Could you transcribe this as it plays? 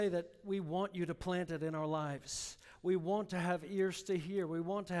that we want you to plant it in our lives. We want to have ears to hear. We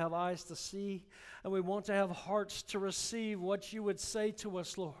want to have eyes to see. And we want to have hearts to receive what you would say to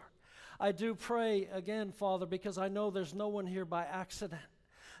us, Lord. I do pray again, Father, because I know there's no one here by accident,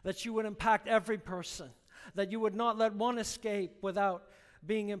 that you would impact every person, that you would not let one escape without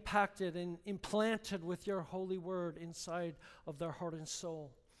being impacted and implanted with your holy word inside of their heart and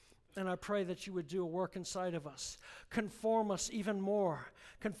soul. And I pray that you would do a work inside of us. Conform us even more.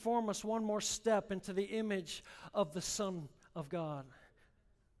 Conform us one more step into the image of the Son of God.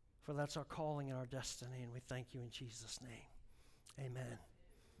 For that's our calling and our destiny, and we thank you in Jesus' name. Amen.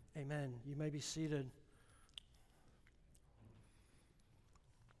 Amen. You may be seated.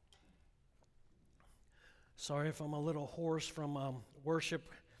 Sorry if I'm a little hoarse from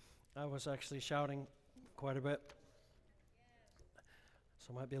worship. I was actually shouting quite a bit.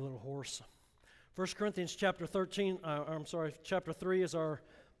 So I might be a little hoarse. 1 Corinthians chapter 3 is our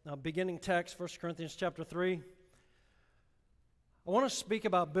beginning text, 1 Corinthians chapter 3. I want to speak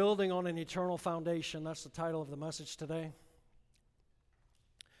about building on an eternal foundation. That's the title of the message today.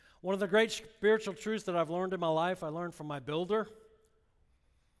 One of the great spiritual truths that I've learned in my life, I learned from my builder.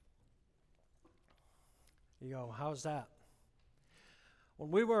 You go, how's that?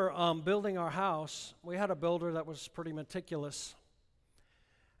 When we were building our house, we had a builder that was pretty meticulous.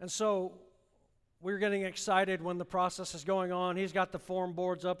 And so we were getting excited when the process is going on. He's got the form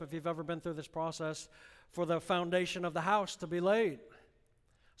boards up, if you've ever been through this process, for the foundation of the house to be laid.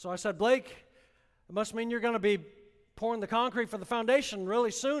 So I said, Blake, it must mean you're going to be pouring the concrete for the foundation really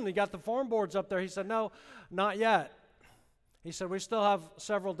soon. He got the form boards up there. He said, no, not yet. He said, we still have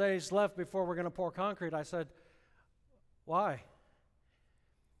several days left before we're going to pour concrete. I said, why?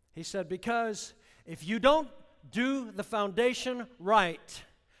 He said, because if you don't do the foundation right,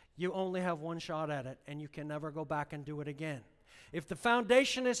 you only have one shot at it, and you can never go back and do it again. If the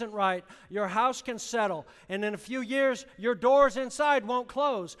foundation isn't right, your house can settle, and in a few years, your doors inside won't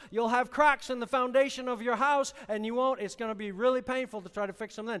close. You'll have cracks in the foundation of your house, and it's going to be really painful to try to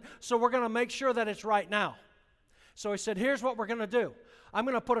fix them then. So we're going to make sure that it's right now. So he said, here's what we're going to do. I'm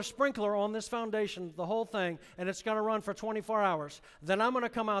going to put a sprinkler on this foundation, the whole thing, and it's going to run for 24 hours. Then I'm going to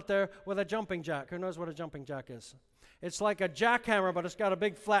come out there with a jumping jack. Who knows what a jumping jack is? It's like a jackhammer, but it's got a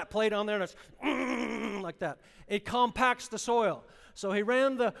big flat plate on there, and it's like that. It compacts the soil. So he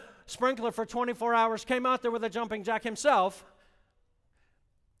ran the sprinkler for 24 hours, came out there with a jumping jack himself,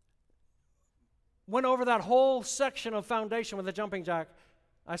 went over that whole section of foundation with a jumping jack.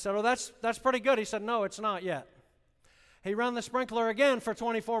 I said, oh, that's pretty good. He said, no, it's not yet. He ran the sprinkler again for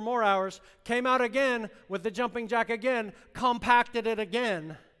 24 more hours, came out again with the jumping jack again, compacted it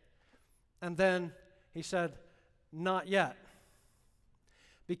again, and then he said, not yet.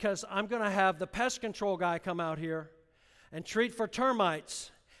 Because I'm going to have the pest control guy come out here and treat for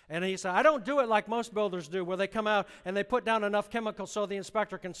termites. And he said, I don't do it like most builders do, where they come out and they put down enough chemicals so the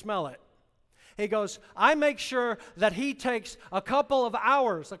inspector can smell it. He goes, I make sure that he takes a couple of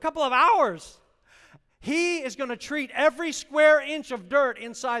hours. He is going to treat every square inch of dirt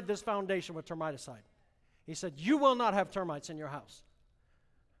inside this foundation with termiticide. He said, you will not have termites in your house.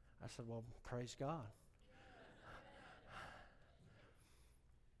 I said, well, praise God.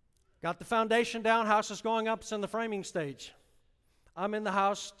 Got the foundation down, house is going up, it's in the framing stage. I'm in the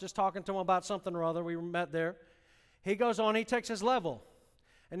house just talking to him about something or other. We met there. He goes on, he takes his level,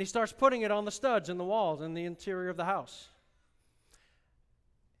 and he starts putting it on the studs in the walls in the interior of the house.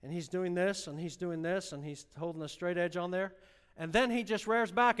 And he's doing this, and he's doing this, and he's holding a straight edge on there. And then he just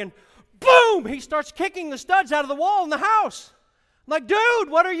rears back, and boom! He starts kicking the studs out of the wall in the house. I'm like,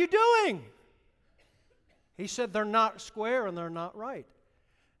 dude, what are you doing? He said, they're not square and they're not right.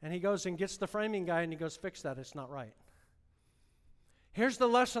 And he goes and gets the framing guy, and he goes, fix that, it's not right. Here's the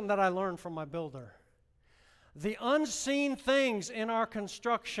lesson that I learned from my builder. The unseen things in our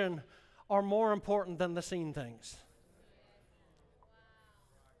construction are more important than the seen things.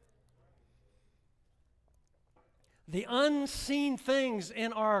 The unseen things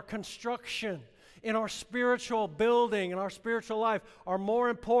in our construction, in our spiritual building, in our spiritual life are more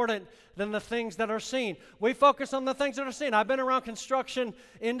important than the things that are seen. We focus on the things that are seen. I've been around construction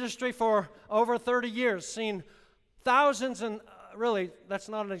industry for over 30 years, seen thousands, and really, that's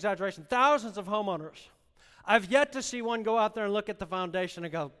not an exaggeration, thousands of homeowners. I've yet to see one go out there and look at the foundation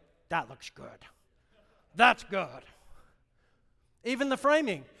and go, that looks good. That's good. Even the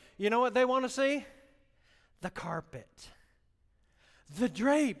framing. You know what they want to see? The carpet, the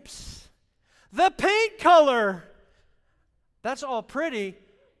drapes, the paint color. That's all pretty,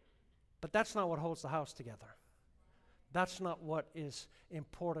 but that's not what holds the house together. That's not what is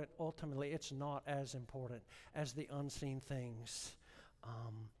important ultimately. It's not as important as the unseen things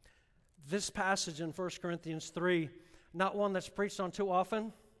This passage in 1 Corinthians 3, not one that's preached on too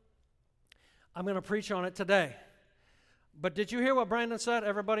often. I'm going to preach on it today. But did you hear what Brandon said,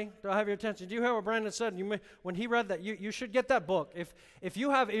 everybody? Do I have your attention? Did you hear what Brandon said? When he read that, you should get that book. If you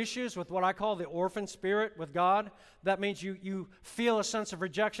have issues with what I call the orphan spirit with God, that means you feel a sense of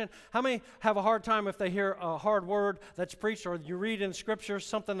rejection. How many have a hard time if they hear a hard word that's preached, or you read in Scripture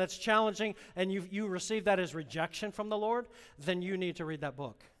something that's challenging and you receive that as rejection from the Lord? Then you need to read that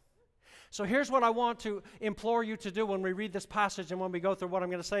book. So here's what I want to implore you to do when we read this passage and when we go through what I'm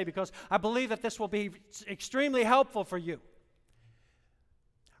going to say, because I believe that this will be extremely helpful for you.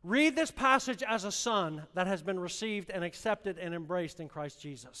 Read this passage as a son that has been received and accepted and embraced in Christ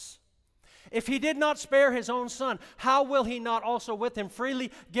Jesus. If he did not spare his own son, how will he not also with him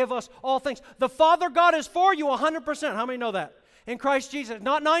freely give us all things? The Father God is for you 100%. How many know that? In Christ Jesus.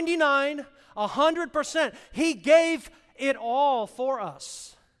 Not 99, 100%. He gave it all for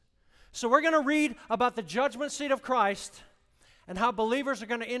us. So we're going to read about the judgment seat of Christ and how believers are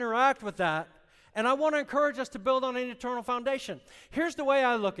going to interact with that. And I want to encourage us to build on an eternal foundation. Here's the way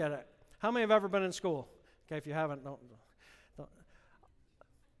I look at it. How many have ever been in school? Okay, if you haven't, don't.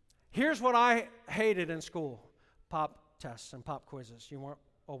 Here's what I hated in school. Pop tests and pop quizzes. You weren't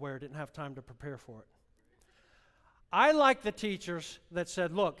aware, didn't have time to prepare for it. I like the teachers that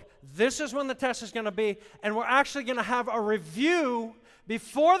said, look, this is when the test is going to be, and we're actually going to have a review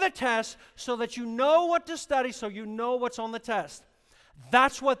before the test so that you know what to study, so you know what's on the test.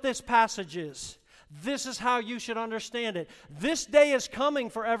 That's what this passage is. This is how you should understand it. This day is coming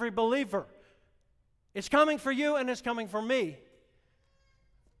for every believer. It's coming for you and it's coming for me.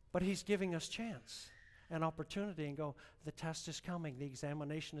 But he's giving us chance and opportunity and go, the test is coming, the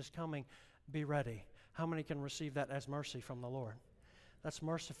examination is coming, be ready. How many can receive that as mercy from the Lord? That's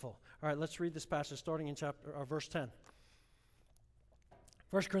merciful. All right, let's read this passage starting in verse 10.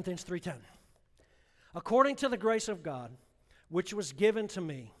 1 Corinthians 3:10. According to the grace of God, which was given to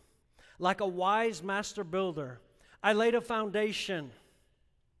me, like a wise master builder, I laid a foundation,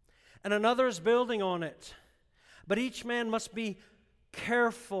 and another is building on it. But each man must be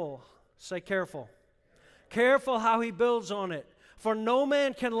careful. Say careful. Careful how he builds on it. For no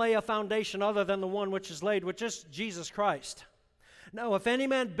man can lay a foundation other than the one which is laid, which is Jesus Christ. Now, if any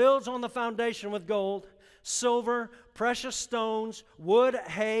man builds on the foundation with gold, silver, precious stones, wood,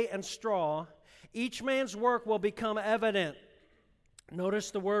 hay, and straw, each man's work will become evident. Notice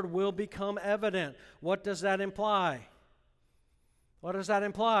the word will become evident. What does that imply? What does that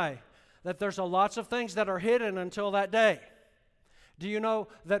imply? That there's lots of things that are hidden until that day. Do you know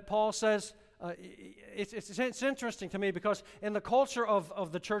that Paul says, it's interesting to me because in the culture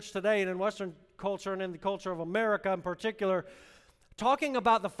of the church today and in Western culture and in the culture of America in particular, talking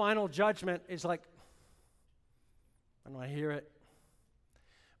about the final judgment is like, I don't hear it.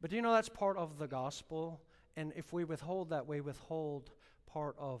 But do you know that's part of the gospel? And if we withhold that, we withhold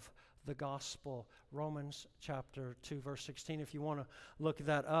part of the gospel. Romans chapter 2, verse 16, if you want to look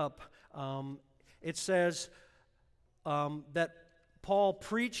that up, it says that Paul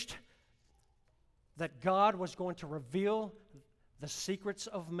preached that God was going to reveal the secrets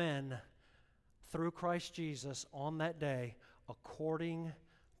of men through Christ Jesus on that day according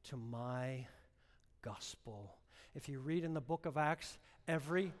to my gospel. If you read in the book of Acts,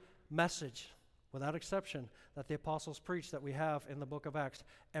 every message, without exception, that the apostles preached that we have in the book of Acts,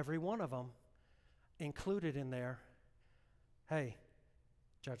 every one of them included in there, hey,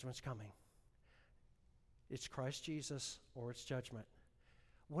 judgment's coming. It's Christ Jesus or it's judgment.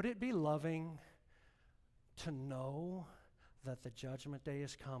 Would it be loving to know that the judgment day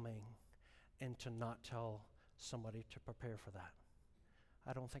is coming and to not tell somebody to prepare for that?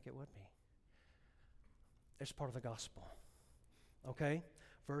 I don't think it would be. It's part of the gospel. Okay?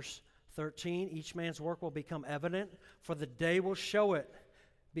 Verse 13, each man's work will become evident, for the day will show it,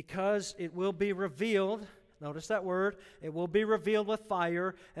 because it will be revealed. Notice that word. It will be revealed with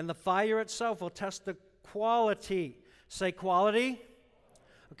fire, and the fire itself will test the quality. Say quality.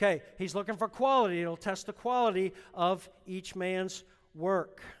 Okay, he's looking for quality. It'll test the quality of each man's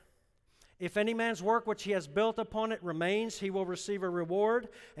work. If any man's work which he has built upon it remains, he will receive a reward.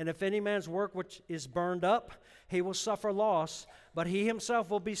 And if any man's work which is burned up, he will suffer loss. But he himself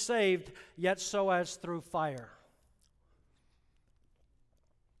will be saved, yet so as through fire.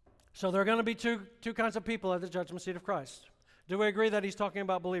 So there are going to be two kinds of people at the judgment seat of Christ. Do we agree that he's talking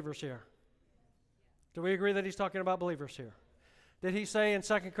about believers here? Do we agree that he's talking about believers here? Did he say in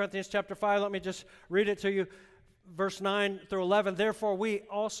 2 Corinthians chapter 5, let me just read it to you, verse 9 through 11, therefore we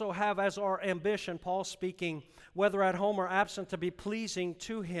also have as our ambition, Paul speaking, whether at home or absent, to be pleasing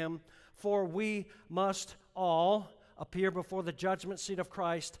to him, for we must all appear before the judgment seat of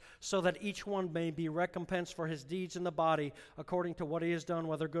Christ, so that each one may be recompensed for his deeds in the body, according to what he has done,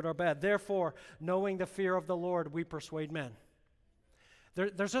 whether good or bad. Therefore, knowing the fear of the Lord, we persuade men.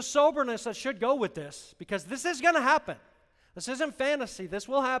 There's a soberness that should go with this, because this is going to happen. This isn't fantasy. This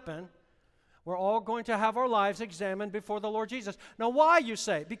will happen. We're all going to have our lives examined before the Lord Jesus. Now, why, you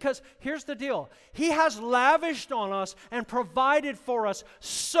say? Because here's the deal. He has lavished on us and provided for us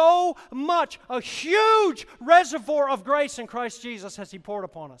so much, a huge reservoir of grace in Christ Jesus has He poured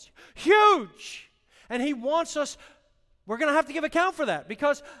upon us. Huge! And He wants us, we're going to have to give account for that,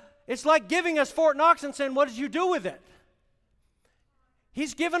 because it's like giving us Fort Knox and saying, what did you do with it?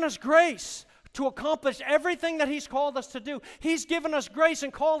 He's given us grace to accomplish everything that He's called us to do. He's given us grace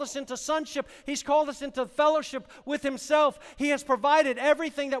and called us into sonship. He's called us into fellowship with Himself. He has provided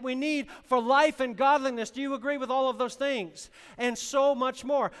everything that we need for life and godliness. Do you agree with all of those things? And so much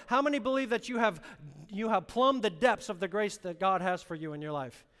more. How many believe that you have plumbed the depths of the grace that God has for you in your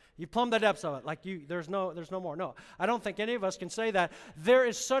life? You've plumbed the depths of it. Like there's no more. No, I don't think any of us can say that. There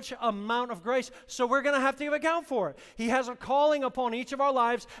is such amount of grace, so we're going to have to give account for it. He has a calling upon each of our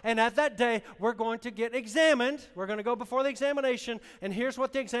lives, and at that day, we're going to get examined. We're going to go before the examination, and here's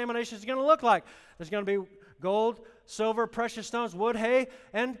what the examination is going to look like. There's going to be gold, silver, precious stones, wood, hay,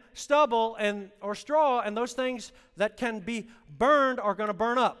 and stubble, or straw, and those things that can be burned are going to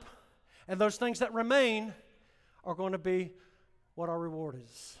burn up, and those things that remain are going to be what our reward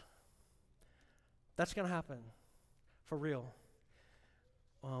is. That's going to happen for real.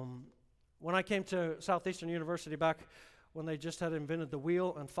 When I came to Southeastern University back when they just had invented the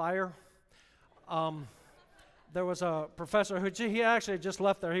wheel and fire, there was a professor who he actually just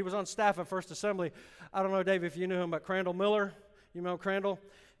left there. He was on staff at First Assembly. I don't know, Dave, if you knew him, but Crandall Miller. You know Crandall?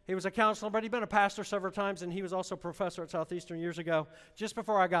 He was a counselor, but he'd been a pastor several times, and he was also a professor at Southeastern years ago. Just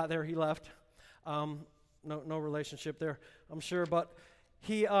before I got there, he left. No relationship there, I'm sure, but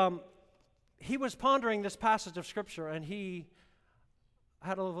he was pondering this passage of Scripture, and he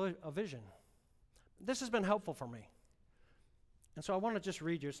had a vision. This has been helpful for me. And so I want to just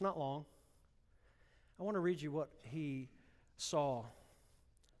read you. It's not long. I want to read you what he saw.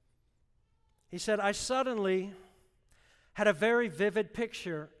 He said, I suddenly had a very vivid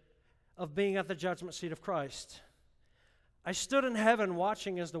picture of being at the judgment seat of Christ. I stood in heaven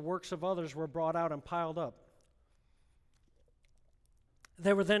watching as the works of others were brought out and piled up.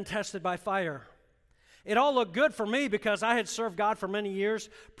 They were then tested by fire. It all looked good for me because I had served God for many years,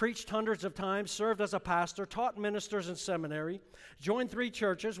 preached hundreds of times, served as a pastor, taught ministers in seminary, joined 3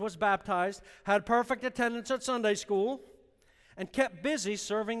 churches, was baptized, had perfect attendance at Sunday school, and kept busy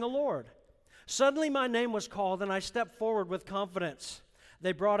serving the Lord. Suddenly my name was called, and I stepped forward with confidence.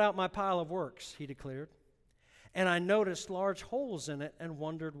 They brought out my pile of works, he declared, and I noticed large holes in it and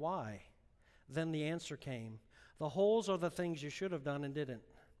wondered why. Then the answer came. The holes are the things you should have done and didn't.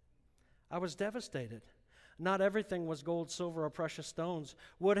 I was devastated. Not everything was gold, silver, or precious stones.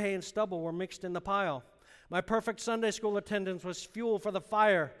 Wood, hay, and stubble were mixed in the pile. My perfect Sunday school attendance was fuel for the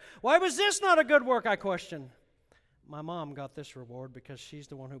fire. Why was this not a good work, I questioned. My mom got this reward because she's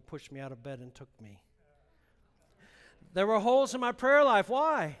the one who pushed me out of bed and took me. There were holes in my prayer life.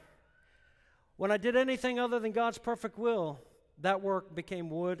 Why? When I did anything other than God's perfect will, that work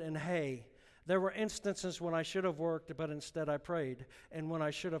became wood and hay. There were instances when I should have worked, but instead I prayed, and when I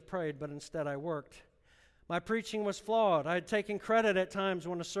should have prayed, but instead I worked. My preaching was flawed. I had taken credit at times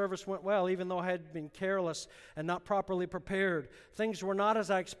when a service went well, even though I had been careless and not properly prepared. Things were not as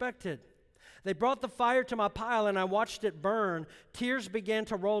I expected. They brought the fire to my pile, and I watched it burn. Tears began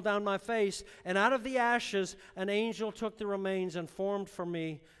to roll down my face, and out of the ashes, an angel took the remains and formed for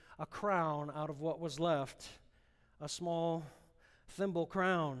me a crown out of what was left, a small thimble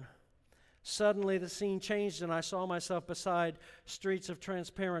crown. Suddenly the scene changed, and I saw myself beside streets of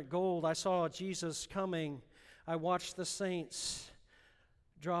transparent gold. I saw Jesus coming. I watched the saints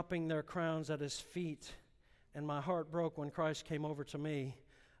dropping their crowns at His feet, and my heart broke when Christ came over to me.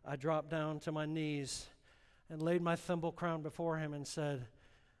 I dropped down to my knees and laid my thimble crown before Him and said,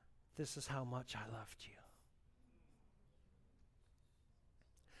 "This is how much I loved you."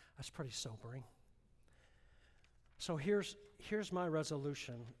 That's pretty sobering. So here's my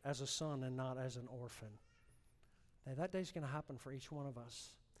resolution as a son and not as an orphan. Now, that day's going to happen for each one of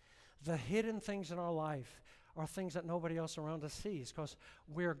us. The hidden things in our life are things that nobody else around us sees, because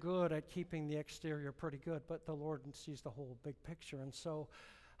we're good at keeping the exterior pretty good, but the Lord sees the whole big picture. And so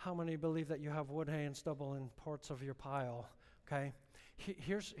how many believe that you have wood, hay, and stubble in parts of your pile? Okay?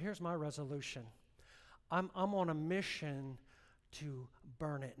 Here's my resolution. I'm on a mission to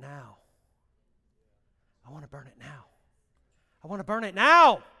burn it now. I want to burn it now. I want to burn it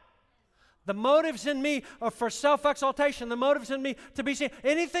now. The motives in me are for self-exaltation. The motives in me to be seen.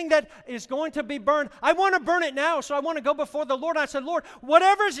 Anything that is going to be burned, I want to burn it now. So I want to go before the Lord. I said, Lord,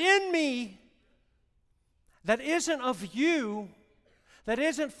 whatever's in me that isn't of you, that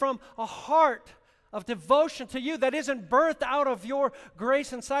isn't from a heart of devotion to you, that isn't birthed out of your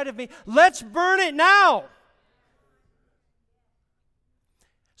grace inside of me, let's burn it now.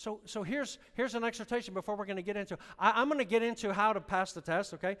 So here's an exhortation before we're going to get into. I'm going to get into how to pass the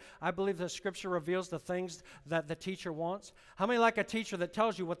test, okay? I believe the Scripture reveals the things that the teacher wants. How many like a teacher that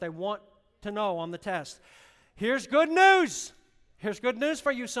tells you what they want to know on the test? Here's good news. Here's good news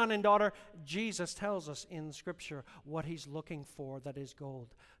for you, son and daughter. Jesus tells us in Scripture what He's looking for, that is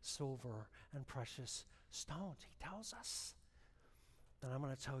gold, silver, and precious stones. He tells us. And I'm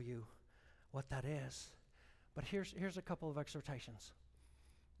going to tell you what that is. But here's a couple of exhortations.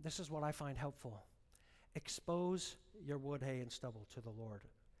 This is what I find helpful. Expose your wood, hay, and stubble to the Lord,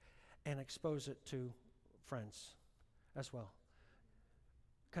 and expose it to friends as well.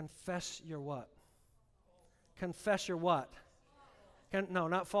 Confess your what? Confess your what? No,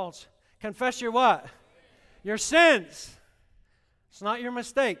 not faults. Confess your what? Your sins. It's not your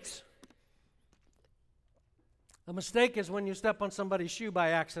mistakes. A mistake is when you step on somebody's shoe by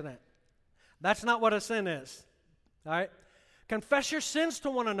accident. That's not what a sin is. All right? Confess your sins to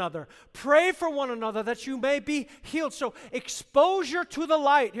one another. Pray for one another that you may be healed. So exposure to the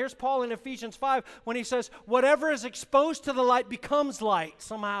light. Here's Paul in Ephesians 5 when he says, whatever is exposed to the light becomes light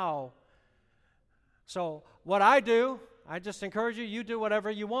somehow. So what I do, I just encourage you, you do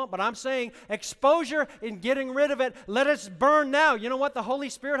whatever you want, but I'm saying exposure in getting rid of it, let us burn now. You know what? The Holy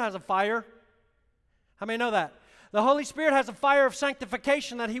Spirit has a fire. How many know that? The Holy Spirit has a fire of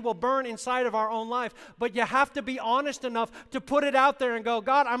sanctification that He will burn inside of our own life. But you have to be honest enough to put it out there and go,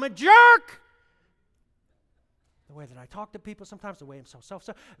 God, I'm a jerk. The way that I talk to people sometimes, the way I'm so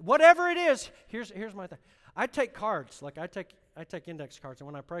whatever it is, here's my thing. I take cards, like I take index cards, and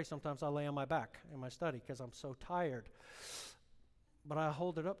when I pray, sometimes I lay on my back in my study because I'm so tired. But I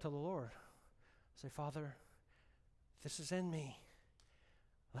hold it up to the Lord. I say, Father, this is in me.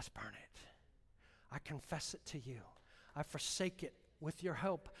 Let's burn it. I confess it to you. I forsake it with your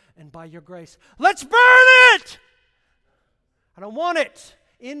help and by your grace. Let's burn it! I don't want it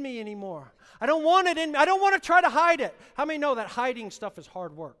in me anymore. I don't want it in me. I don't want to try to hide it. How many know that hiding stuff is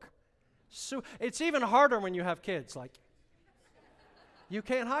hard work? So it's even harder when you have kids. Like, you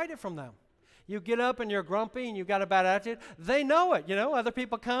can't hide it from them. You get up and you're grumpy and you've got a bad attitude. They know it, you know. Other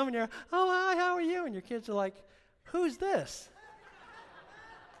people come and you're, oh, hi, how are you? And your kids are like, who's this?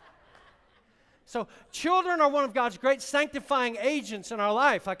 So children are one of God's great sanctifying agents in our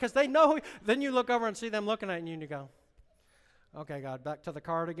life, because they know. Then you look over and see them looking at you and you go, okay, God, back to the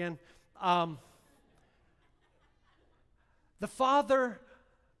card again. The Father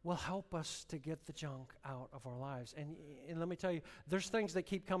will help us to get the junk out of our lives. And let me tell you, there's things that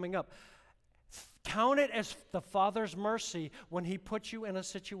keep coming up. Count it as the Father's mercy when He puts you in a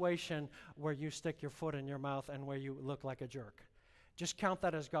situation where you stick your foot in your mouth and where you look like a jerk. Just count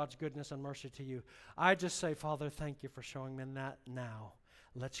that as God's goodness and mercy to you. I just say, Father, thank you for showing me that now.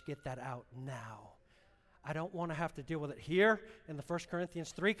 Let's get that out now. I don't want to have to deal with it here in the 1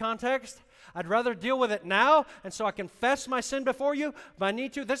 Corinthians 3 context. I'd rather deal with it now, and so I confess my sin before you if I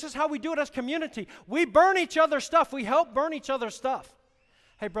need to. This is how we do it as community. We burn each other's stuff. We help burn each other's stuff.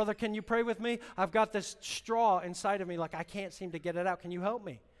 Hey, brother, can you pray with me? I've got this straw inside of me, like I can't seem to get it out. Can you help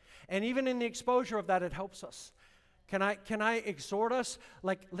me? And even in the exposure of that, it helps us. Can I exhort us?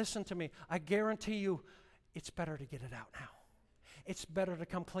 Like, listen to me. I guarantee you, it's better to get it out now. It's better to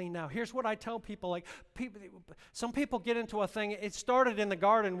come clean now. Here's what I tell people. Like, some people get into a thing. It started in the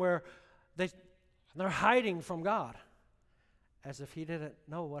garden where they're hiding from God, as if He didn't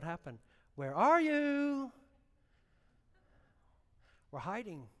know what happened. Where are you? We're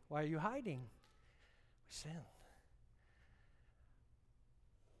hiding. Why are you hiding? We sin.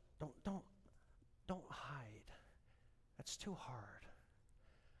 Don't hide. That's too hard.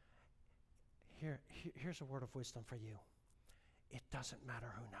 Here's a word of wisdom for you. It doesn't matter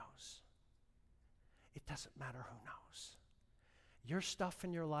who knows. It doesn't matter who knows. Your stuff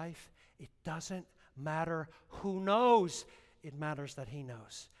in your life, it doesn't matter who knows. It matters that He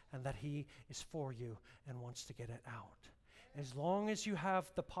knows and that He is for you and wants to get it out. As long as you have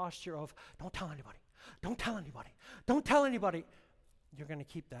the posture of, don't tell anybody, don't tell anybody, don't tell anybody, you're going to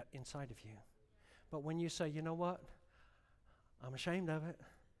keep that inside of you. But when you say, you know what? I'm ashamed of it.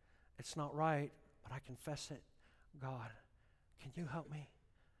 It's not right, but I confess it. God, can you help me?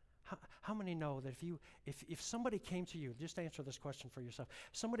 How many know that if somebody came to you, just answer this question for yourself.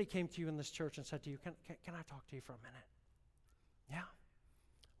 If somebody came to you in this church and said to you, can I talk to you for a minute? Yeah.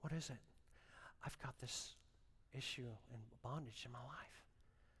 What is it? I've got this issue and bondage in my life.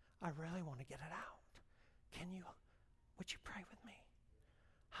 I really want to get it out. Would you pray with me?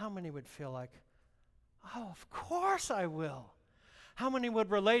 How many would feel like, oh, of course I will? How many would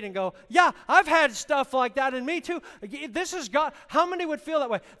relate and go, yeah, I've had stuff like that in me too. This is God. How many would feel that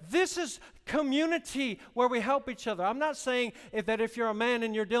way? This is community where we help each other. I'm not saying if you're a man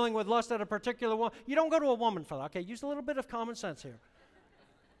and you're dealing with lust at a particular one, you don't go to a woman for that. Okay, use a little bit of common sense here.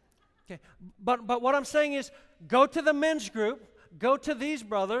 Okay, but what I'm saying is, go to the men's group, go to these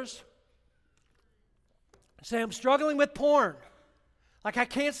brothers, say, I'm struggling with porn. Like I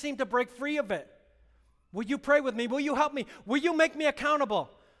can't seem to break free of it. Will you pray with me? Will you help me? Will you make me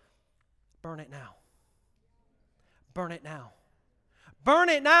accountable? Burn it now. Burn it now. Burn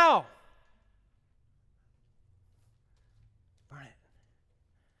it now. Burn it.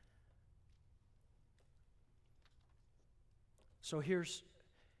 So here's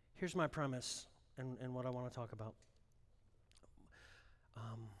my premise and what I want to talk about.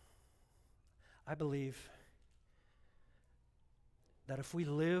 I believe that if we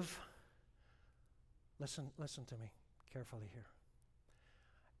live, listen to me carefully here.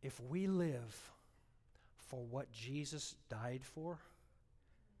 If we live for what Jesus died for,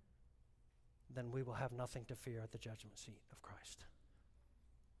 then we will have nothing to fear at the judgment seat of Christ.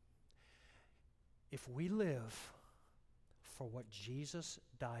 If we live for what Jesus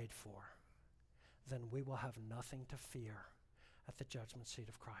died for, then we will have nothing to fear at the judgment seat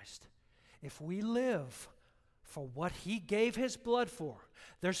of Christ. If we live for what He gave His blood for,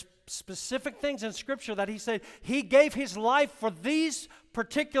 there's specific things in Scripture that He said He gave His life for these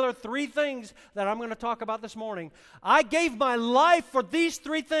particular three things that I'm going to talk about this morning. I gave my life for these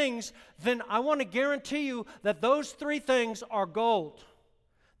three things, then I want to guarantee you that those three things are gold.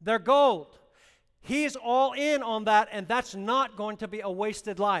 They're gold. He is all in on that, and that's not going to be a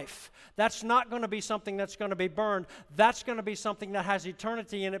wasted life. That's not going to be something that's going to be burned. That's going to be something that has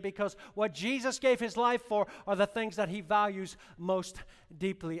eternity in it, because what Jesus gave His life for are the things that He values most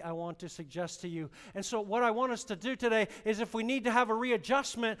deeply, I want to suggest to you. And so what I want us to do today is, if we need to have a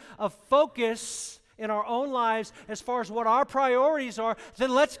readjustment of focus in our own lives as far as what our priorities are, then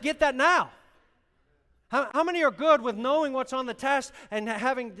let's get that now. How many are good with knowing what's on the test and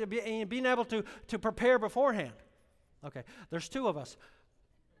being able to prepare beforehand? Okay, there's two of us.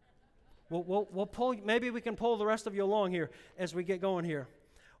 We'll pull. Maybe we can pull the rest of you along here as we get going here.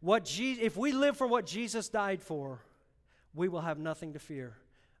 If we live for what Jesus died for, we will have nothing to fear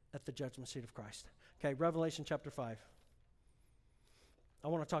at the judgment seat of Christ. Okay, Revelation chapter 5. I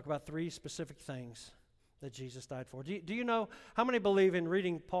want to talk about three specific things that Jesus died for. Do you know, how many believe in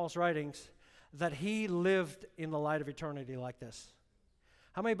reading Paul's writings that he lived in the light of eternity like this?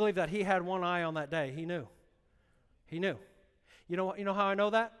 How many believe that he had one eye on that day? He knew. He knew. You know how I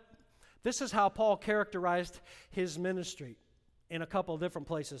know that? This is how Paul characterized his ministry in a couple of different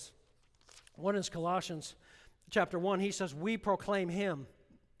places. One is Colossians chapter 1. He says, we proclaim Him,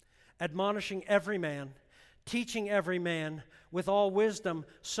 admonishing every man, teaching every man with all wisdom,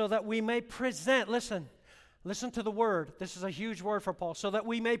 so that we may present, listen to the word. This is a huge word for Paul. So that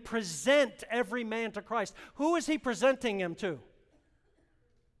we may present every man to Christ. Who is he presenting him to?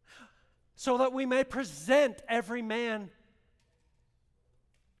 So that we may present every man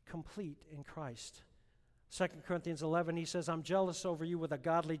complete in Christ. 2 Corinthians 11, he says, I'm jealous over you with a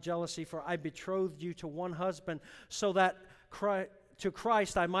godly jealousy, for I betrothed you to one husband, so that to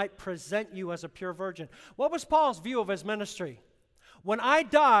Christ I might present you as a pure virgin. What was Paul's view of his ministry? When I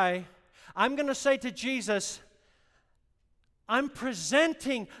die, I'm going to say to Jesus, I'm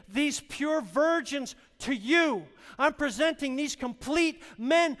presenting these pure virgins to you. I'm presenting these complete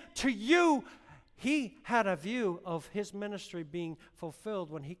men to you. He had a view of his ministry being fulfilled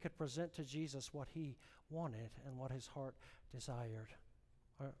when he could present to Jesus what he wanted and what his heart desired.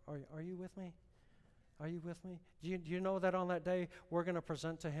 Are you with me? Are you with me? Do you know that on that day we're going to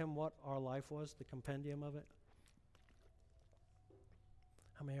present to Him what our life was, the compendium of it?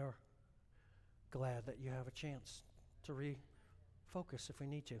 How many are glad that you have a chance to refocus if we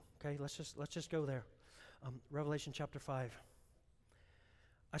need to? Okay, let's just go there. Revelation chapter 5.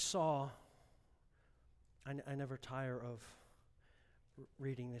 I never tire of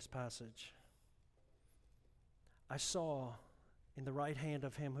reading this passage. I saw in the right hand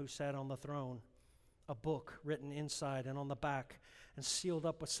of Him who sat on the throne a book written inside and on the back and sealed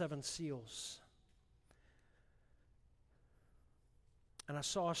up with 7 seals. And I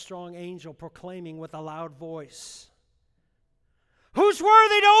saw a strong angel proclaiming with a loud voice, who's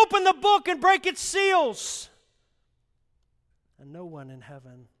worthy to open the book and break its seals? And no one in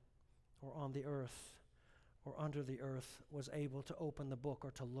heaven or on the earth or under the earth was able to open the book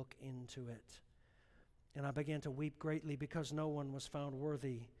or to look into it. And I began to weep greatly because no one was found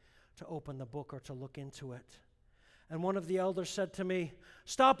worthy to open the book or to look into it. And one of the elders said to me,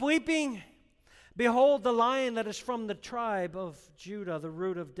 "Stop weeping. Behold, the Lion that is from the tribe of Judah, the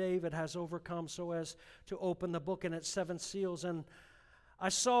root of David, has overcome so as to open the book and its 7 seals." And I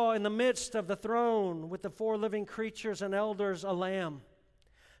saw in the midst of the throne with the 4 living creatures and elders a lamb,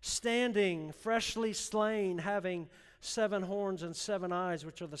 standing, freshly slain, having 7 horns and 7 eyes,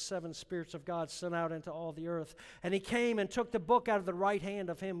 which are the 7 spirits of God sent out into all the earth. And he came and took the book out of the right hand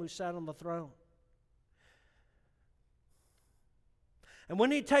of him who sat on the throne. And when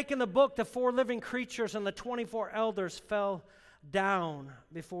he'd taken the book, the 4 living creatures and the 24 elders fell down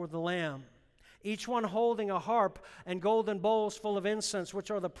before the Lamb, each one holding a harp and golden bowls full of incense, which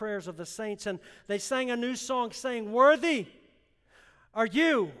are the prayers of the saints. And they sang a new song, saying, "Worthy are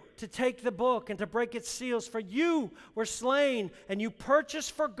you to take the book and to break its seals, for you were slain, and you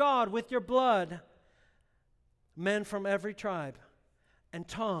purchased for God with your blood men from every tribe and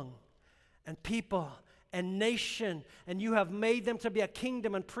tongue and people and nation, and you have made them to be a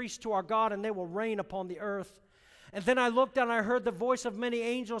kingdom and priests to our God, and they will reign upon the earth." And then I looked and I heard the voice of many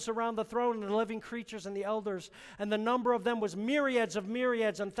angels around the throne and the living creatures and the elders, and the number of them was myriads of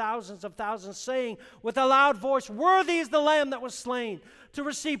myriads and thousands of thousands, saying with a loud voice, "Worthy is the Lamb that was slain to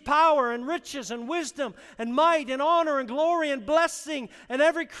receive power and riches and wisdom and might and honor and glory and blessing and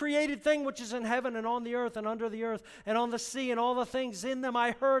every created thing which is in heaven and on the earth and under the earth and on the sea and all the things in them."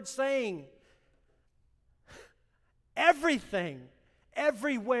 I heard saying, "Everything,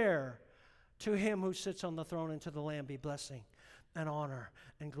 everywhere, to him who sits on the throne and to the Lamb be blessing and honor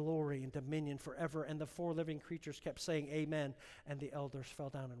and glory and dominion forever." And the 4 living creatures kept saying, "Amen," and the elders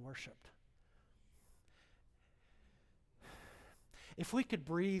fell down and worshiped. If we could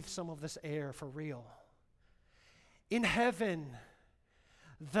breathe some of this air for real, in heaven,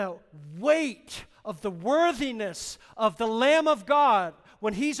 the weight of the worthiness of the Lamb of God,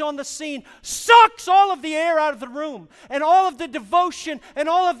 when he's on the scene, sucks all of the air out of the room, and all of the devotion and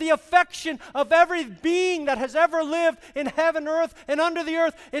all of the affection of every being that has ever lived in heaven, earth, and under the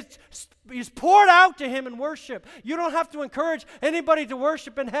earth is poured out to him in worship. You don't have to encourage anybody to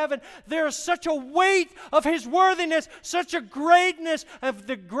worship in heaven. There is such a weight of his worthiness, such a greatness of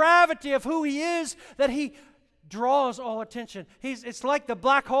the gravity of who he is, that he draws all attention. It's like the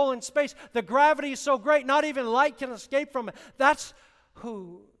black hole in space. The gravity is so great, not even light can escape from it. That's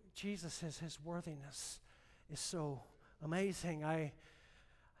who Jesus is. His worthiness is so amazing. I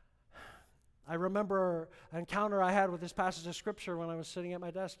remember an encounter I had with this passage of Scripture when I was sitting at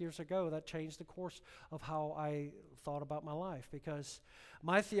my desk years ago that changed the course of how I thought about my life, because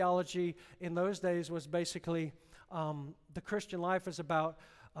my theology in those days was basically the Christian life is about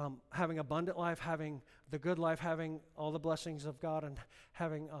having abundant life, having the good life, having all the blessings of God, and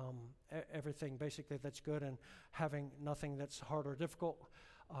having everything basically that's good, and having nothing that's hard or difficult.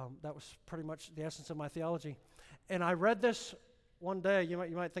 That was pretty much the essence of my theology. And I read this one day. You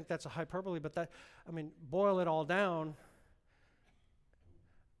might think that's a hyperbole, but boil it all down.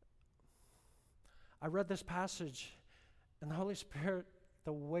 I read this passage, and the Holy Spirit,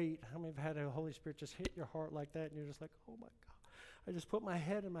 the weight. How many have had the Holy Spirit just hit your heart like that, and you're just like, "Oh my God." I just put my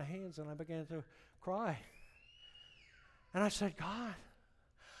head in my hands and I began to cry. And I said, "God,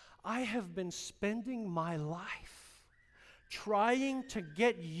 I have been spending my life trying to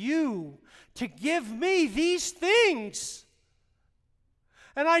get you to give me these things.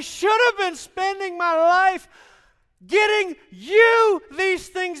 And I should have been spending my life getting you these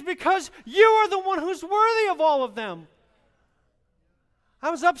things, because you are the one who's worthy of all of them." I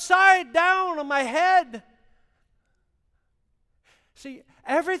was upside down on my head. See,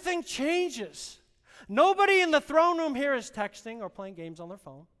 everything changes. Nobody in the throne room here is texting or playing games on their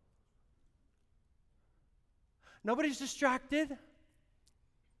phone. Nobody's distracted,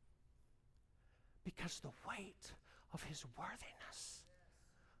 because the weight of his worthiness,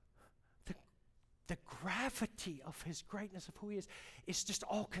 the gravity of his greatness, of who he is just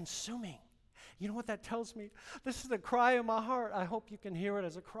all-consuming. You know what that tells me? This is the cry of my heart. I hope you can hear it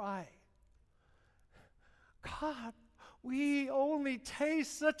as a cry. God, we only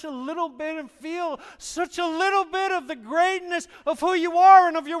taste such a little bit and feel such a little bit of the greatness of who you are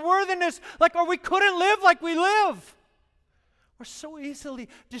and of your worthiness, or we couldn't live like we live. We're so easily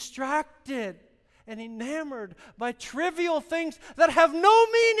distracted and enamored by trivial things that have no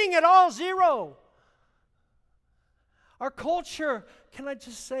meaning at all, zero. Our culture, can I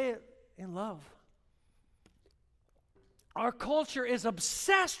just say it in love? Our culture is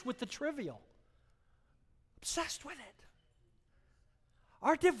obsessed with the trivial. Obsessed with it.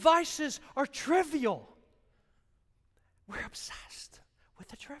 Our devices are trivial. We're obsessed with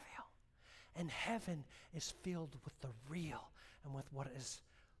the trivial. And heaven is filled with the real and with what is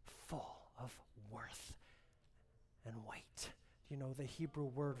full of worth and weight. You know, the Hebrew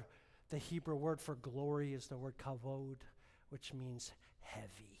word for glory is the word kavod, which means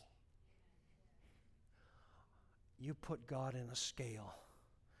heavy. You put God in a scale.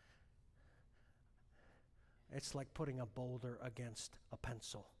 It's like putting a boulder against a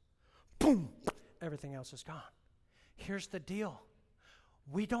pencil. Boom! Everything else is gone. Here's the deal.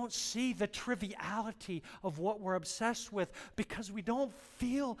 We don't see the triviality of what we're obsessed with because we don't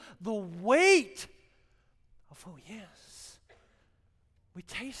feel the weight of who He is. We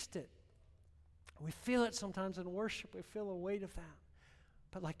taste it. We feel it sometimes in worship. We feel the weight of that.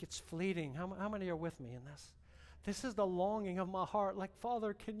 But like it's fleeting. How many are with me in this? This is the longing of my heart. Like,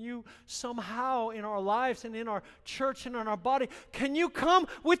 Father, can you somehow in our lives and in our church and in our body, can you come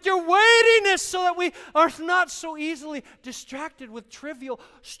with your weightiness so that we are not so easily distracted with trivial,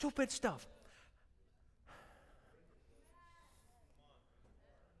 stupid stuff?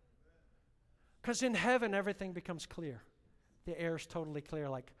 Because in heaven, everything becomes clear. The air is totally clear,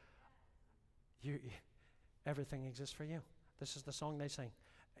 like everything exists for you. This is the song they sing.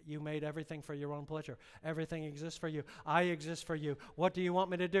 You made everything for your own pleasure. Everything exists for you. I exist for you. What do you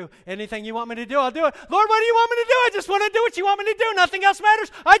want me to do? Anything you want me to do, I'll do it. Lord, what do you want me to do? I just want to do what you want me to do. Nothing else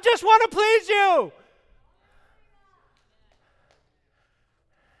matters. I just want to please you.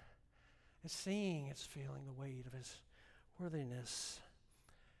 It's seeing, it's feeling the weight of His worthiness.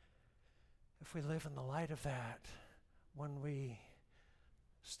 If we live in the light of that, when we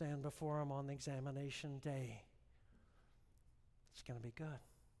stand before Him on the examination day, it's going to be good.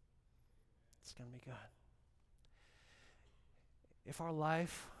 It's going to be good. If our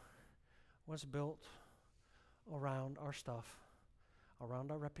life was built around our stuff,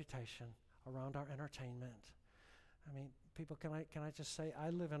 around our reputation, around our entertainment, I mean, people, can I just say, I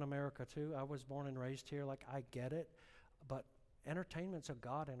live in America too. I was born and raised here. Like, I get it. But entertainment's a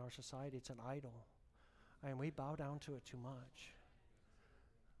god in our society. It's an idol. And we bow down to it too much.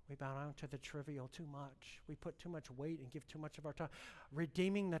 We bow down to the trivial too much. We put too much weight and give too much of our time.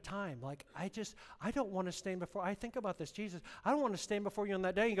 Redeeming the time. Like, I don't want to stand before, I think about this, Jesus, I don't want to stand before you on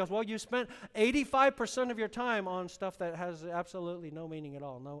that day. He goes, well, you spent 85% of your time on stuff that has absolutely no meaning at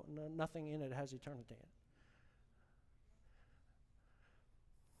all. Nothing in it has eternity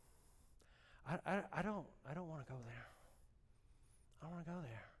in it. I don't want to go there. I don't want to go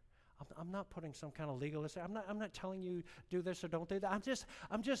there. I'm not putting some kind of legalistic. I'm not telling you do this or don't do that.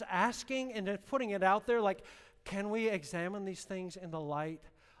 I'm just asking and putting it out there. Like, can we examine these things in the light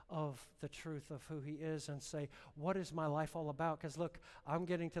of the truth of who He is and say, what is my life all about? Because look, I'm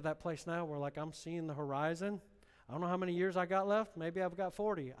getting to that place now where like I'm seeing the horizon. I don't know how many years I got left. Maybe I've got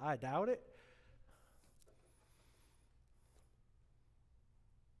 40. I doubt it.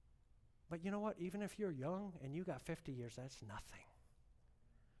 But you know what? Even if you're young and you got 50 years, that's nothing.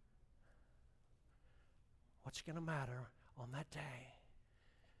 What's going to matter on that day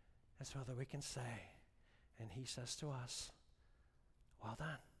is whether we can say, and He says to us, well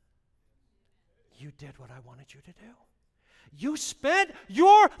done. You did what I wanted you to do. You spent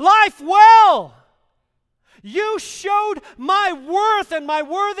your life well. You showed my worth and my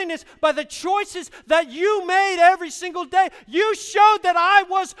worthiness by the choices that you made every single day. You showed that I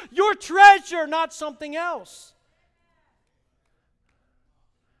was your treasure, not something else.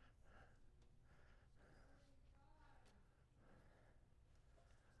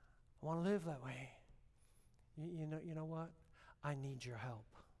 I want to live that way. You know what? I need your help.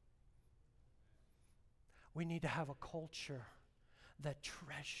 We need to have a culture that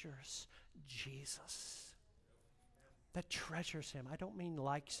treasures Jesus. That treasures Him. I don't mean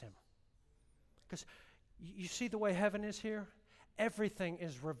likes Him. Because you see the way heaven is here? Everything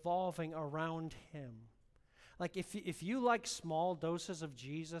is revolving around Him. Like if you like small doses of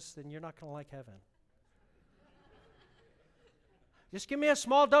Jesus, then you're not going to like heaven. Just give me a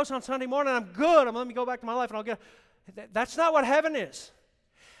small dose on Sunday morning, I'm good. Let me go back to my life and I'll get... That's not what heaven is.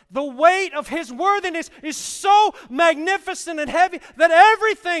 The weight of His worthiness is so magnificent and heavy that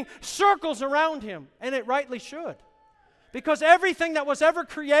everything circles around Him, and it rightly should. Because everything that was ever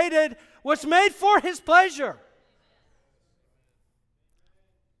created was made for His pleasure.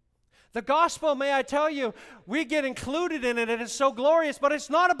 The gospel, may I tell you, we get included in it and it's so glorious, but it's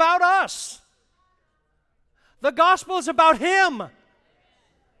not about us. The gospel is about Him.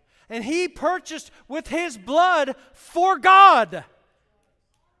 And He purchased with His blood for God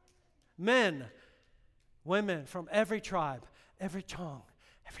men, women from every tribe, every tongue,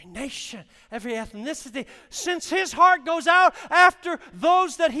 every nation, every ethnicity. Since His heart goes out after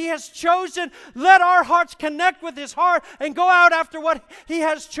those that He has chosen, let our hearts connect with His heart and go out after what He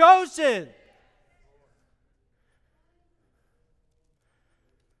has chosen.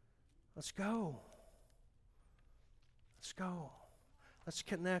 Let's go. Let's go. Let's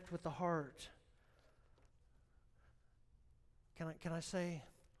connect with the heart. Can I say,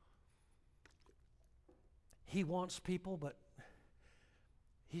 He wants people, but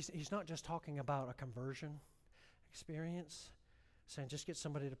He's not just talking about a conversion experience, saying just get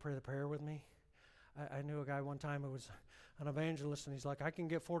somebody to pray the prayer with me. I knew a guy one time who was an evangelist, and he's like, I can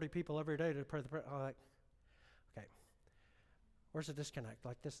get 40 people every day to pray the prayer. I'm like, okay, where's the disconnect?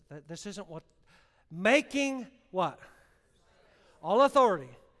 Like this isn't what, making what? All authority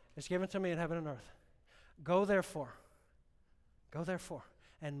is given to me in heaven and earth. Go therefore,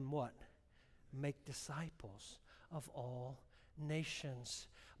 and what? Make disciples of all nations,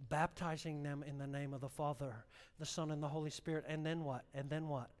 baptizing them in the name of the Father, the Son, and the Holy Spirit. And then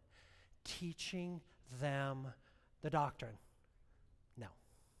what? Teaching them the doctrine. No.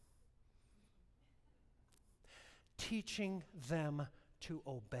 Teaching them to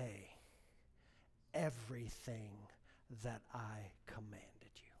obey everything that I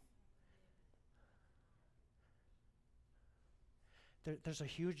commanded you. There's a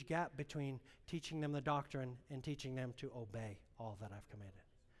huge gap between teaching them the doctrine and teaching them to obey all that I've commanded.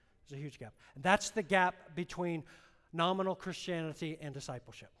 There's a huge gap. And that's the gap between nominal Christianity and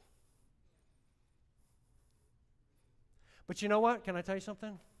discipleship. But you know what? Can I tell you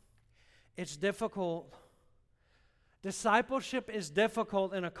something? It's difficult. Discipleship is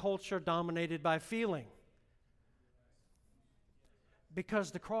difficult in a culture dominated by feeling.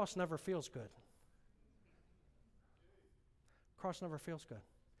 Because the cross never feels good. Cross never feels good.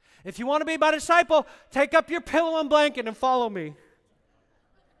 If you want to be my disciple, take up your pillow and blanket and follow me.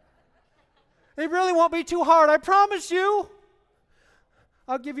 It really won't be too hard, I promise you.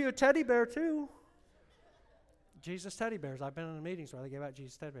 I'll give you a teddy bear too. Jesus teddy bears. I've been in meetings where they give out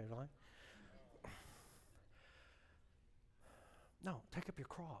Jesus teddy bears, right? No, take up your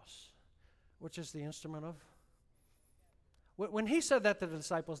cross, which is the instrument of. When he said that to the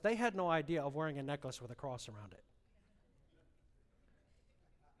disciples, they had no idea of wearing a necklace with a cross around it.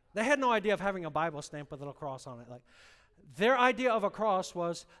 They had no idea of having a Bible stamp with a little cross on it. Like, their idea of a cross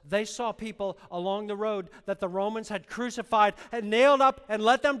was they saw people along the road that the Romans had crucified and nailed up and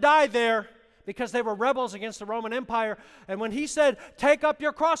let them die there because they were rebels against the Roman Empire. And when he said, take up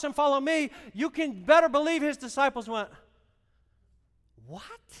your cross and follow me, you can better believe his disciples went, what?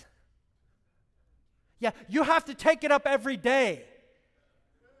 Yeah, you have to take it up every day.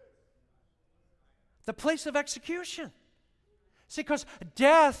 The place of execution. See, because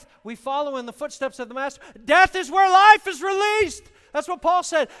death, we follow in the footsteps of the Master. Death is where life is released. That's what Paul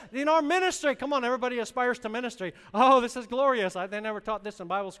said. In our ministry, come on, everybody aspires to ministry. Oh, this is glorious. They never taught this in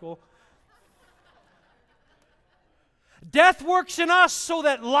Bible school. Death works in us so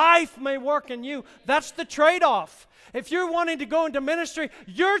that life may work in you. That's the trade-off. If you're wanting to go into ministry,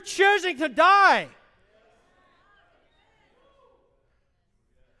 you're choosing to die.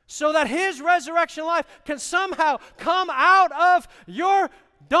 So that his resurrection life can somehow come out of your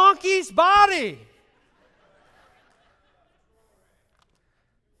donkey's body.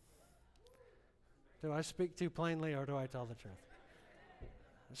 Do I speak too plainly or do I tell the truth?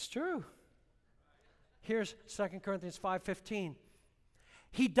 It's true. Here's 2 Corinthians 5:15.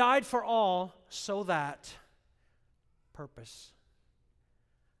 He died for all so that, purpose,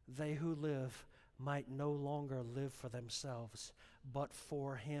 they who live might no longer live for themselves, but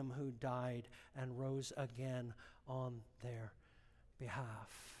for him who died and rose again on their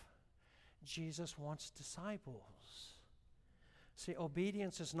behalf. Jesus wants disciples. See,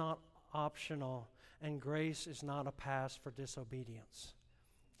 obedience is not optional, and grace is not a pass for disobedience.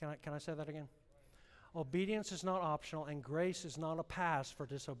 Can I say that again? Obedience is not optional, and grace is not a pass for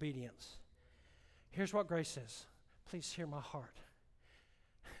disobedience. Here's what grace is. Please hear my heart.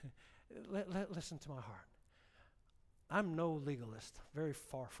 Listen to my heart. I'm no legalist, very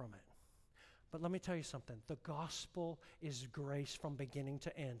far from it. But let me tell you something. The gospel is grace from beginning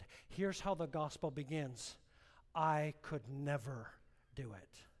to end. Here's how the gospel begins. I could never do it,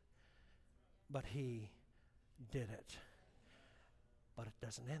 but he did it. But it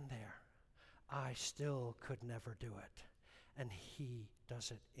doesn't end there. I still could never do it, and he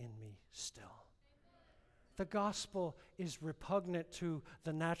does it in me still. The gospel is repugnant to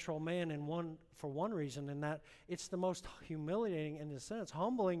the natural man for one reason, in that it's the most humiliating, in a sense,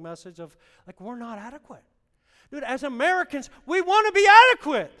 humbling message of, like, we're not adequate. Dude, as Americans, we want to be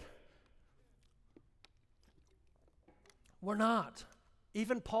adequate. We're not.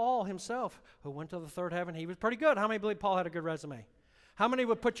 Even Paul himself, who went to the third heaven, he was pretty good. How many believe Paul had a good resume? How many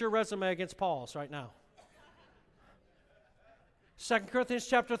would put your resume against Paul's right now? 2 Corinthians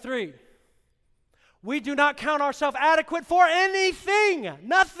chapter 3. We do not count ourselves adequate for anything.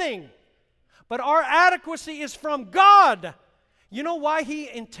 Nothing. But our adequacy is from God. You know why He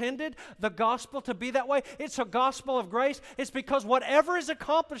intended the gospel to be that way? It's a gospel of grace. It's because whatever is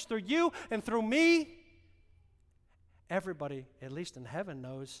accomplished through you and through me, everybody, at least in heaven,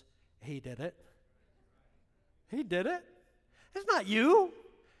 knows He did it. He did it. It's not you.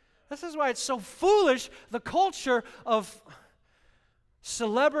 This is why it's so foolish, the culture of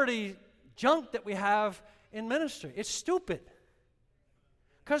celebrity junk that we have in ministry. It's stupid.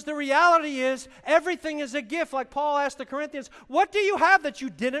 Because the reality is, everything is a gift. Like Paul asked the Corinthians, what do you have that you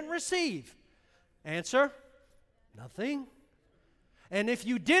didn't receive? Answer, nothing. And if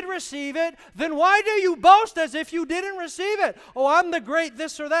you did receive it, then why do you boast as if you didn't receive it? Oh, I'm the great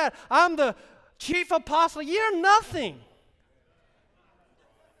this or that. I'm the chief apostle. You're nothing.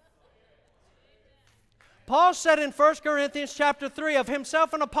 Paul said in 1 Corinthians chapter 3 of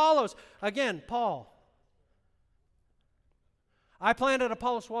himself and Apollos, again, Paul, I planted,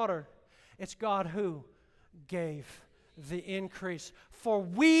 Apollos watered. It's God who gave the increase. For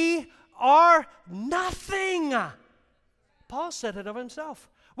we are nothing. Paul said it of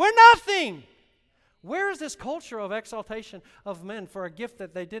himself. We're nothing. Where is this culture of exaltation of men for a gift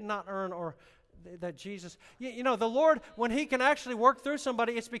that they did not earn or that Jesus... You know, the Lord, when He can actually work through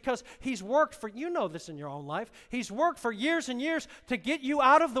somebody, it's because He's worked for... You know this in your own life. He's worked for years and years to get you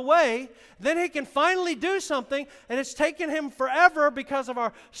out of the way. Then He can finally do something, and it's taken Him forever because of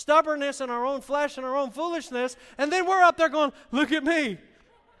our stubbornness and our own flesh and our own foolishness. And then we're up there going, look at me.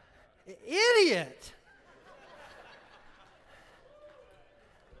 Idiot.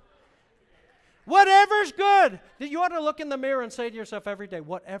 Whatever's good. You ought to look in the mirror and say to yourself every day,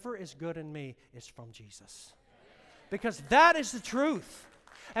 whatever is good in me is from Jesus. Because that is the truth.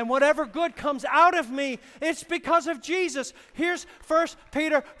 And whatever good comes out of me, it's because of Jesus. Here's 1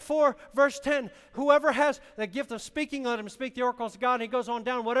 Peter 4, verse 10. Whoever has the gift of speaking, let him speak the oracles of God. And he goes on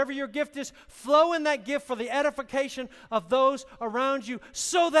down. Whatever your gift is, flow in that gift for the edification of those around you,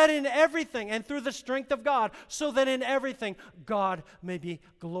 so that in everything, and through the strength of God, so that in everything God may be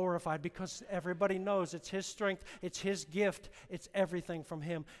glorified. Because everybody knows it's His strength, it's His gift, it's everything from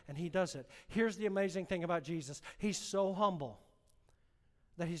Him, and He does it. Here's the amazing thing about Jesus. He's so humble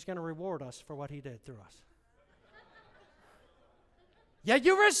that He's going to reward us for what He did through us. Yeah,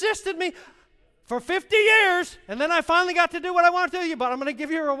 you resisted me for 50 years, and then I finally got to do what I want to do, but I'm going to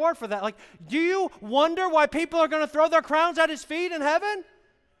give you a reward for that. Like, do you wonder why people are going to throw their crowns at His feet in heaven?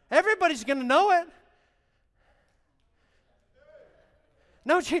 Everybody's going to know it.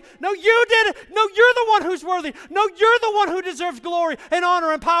 No, you did it. No, you're the one who's worthy. No, you're the one who deserves glory and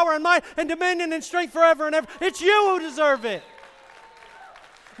honor and power and might and dominion and strength forever and ever. It's you who deserve it.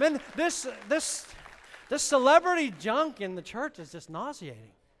 Man, this celebrity junk in the church is just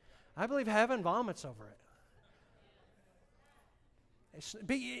nauseating. I believe heaven vomits over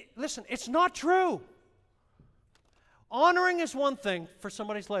it. Listen, it's not true. Honoring is one thing for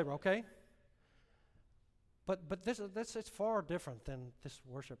somebody's labor, okay? But this it's far different than this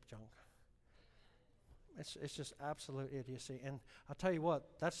worship junk. It's just absolute idiocy. And I'll tell you what,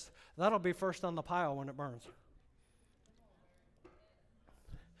 that'll be first on the pile when it burns.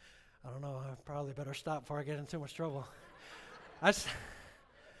 I don't know, I probably better stop before I get in too much trouble.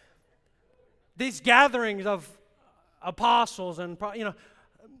 These gatherings of apostles and,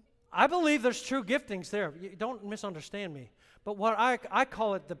 I believe there's true giftings there. You don't misunderstand me. But what I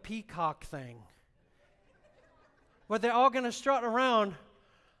call it the peacock thing, where they're all going to strut around.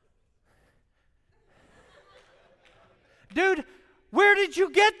 Dude, where did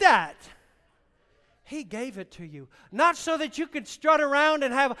you get that? He gave it to you. Not so that you could strut around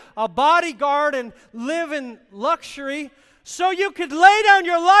and have a bodyguard and live in luxury. So you could lay down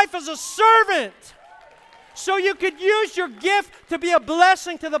your life as a servant. So you could use your gift to be a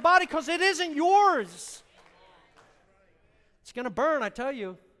blessing to the body, because it isn't yours. It's going to burn, I tell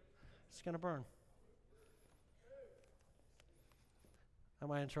you. It's going to burn. Am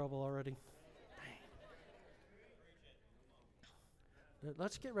I in trouble already?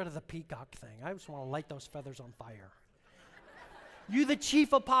 Let's get rid of the peacock thing. I just want to light those feathers on fire. You're the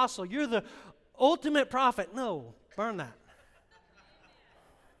chief apostle. You're the ultimate prophet. No, burn that.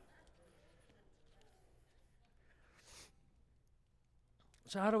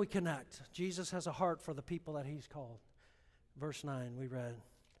 So how do we connect? Jesus has a heart for the people that He's called. Verse 9 we read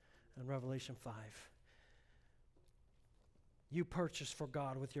in Revelation 5. You purchased for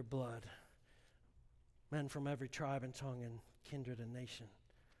God with your blood men from every tribe and tongue and kindred and nation.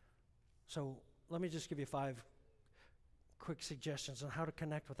 So let me just give you 5 quick suggestions on how to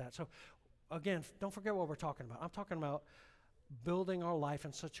connect with that. So again, don't forget what we're talking about. I'm talking about building our life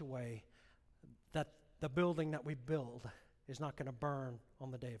in such a way that the building that we build is not going to burn on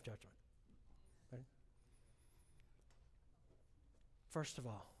the day of judgment. First of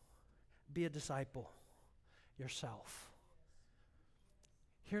all, be a disciple yourself.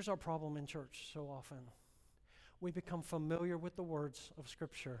 Here's our problem in church so often. We become familiar with the words of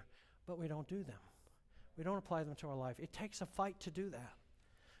Scripture, but we don't do them. We don't apply them to our life. It takes a fight to do that.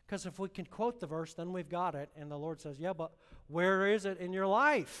 Because if we can quote the verse, then we've got it. And the Lord says, yeah, but where is it in your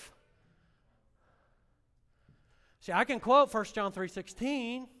life? See, I can quote 1 John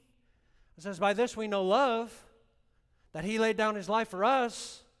 3:16. It says, by this we know love, that He laid down His life for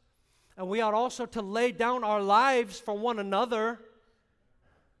us, and we ought also to lay down our lives for one another.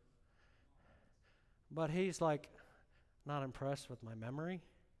 But He's like, not impressed with my memory.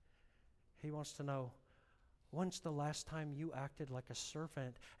 He wants to know, when's the last time you acted like a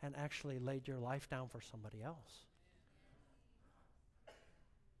servant and actually laid your life down for somebody else?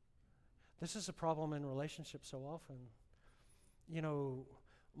 This is a problem in relationships so often. You know,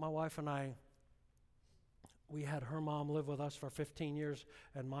 my wife and I, we had her mom live with us for 15 years,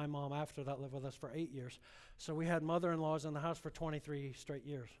 and my mom after that lived with us for 8 years. So we had mother-in-laws in the house for 23 straight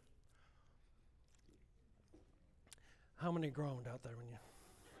years. How many groaned out there when you...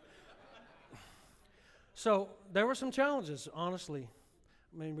 So there were some challenges, honestly.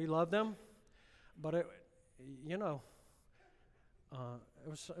 I mean, we loved them, but it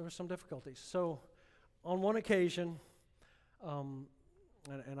was some difficulties. So on one occasion, and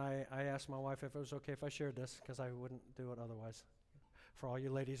I asked my wife if it was okay if I shared this, because I wouldn't do it otherwise. For all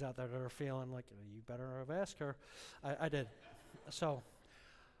you ladies out there that are feeling like, you better have asked her, I did. So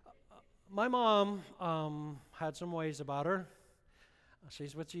my mom had some ways about her.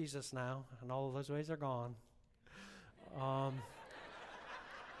 She's with Jesus now, and all of those ways are gone.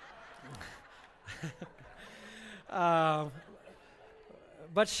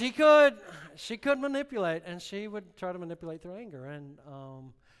 But she could manipulate, and she would try to manipulate through anger, and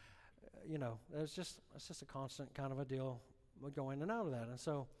it's just a constant kind of a deal. Would go in and out of that, and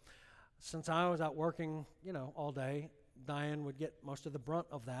so since I was out working, all day, Diane would get most of the brunt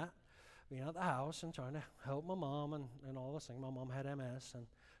of that, being at the house and trying to help my mom and all this thing. My mom had MS, and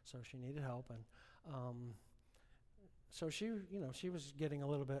so she needed help, and so she was getting a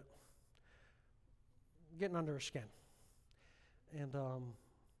little bit, getting under her skin. And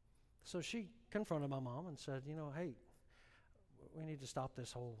so she confronted my mom and said, hey, we need to stop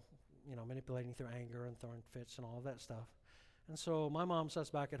this whole, manipulating through anger and throwing fits and all of that stuff. And so my mom says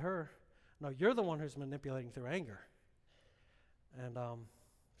back at her, no, you're the one who's manipulating through anger. And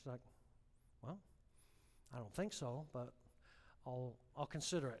she's like, well, I don't think so, but I'll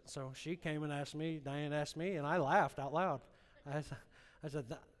consider it. So she came and asked me, Diane asked me, and I laughed out loud. I said,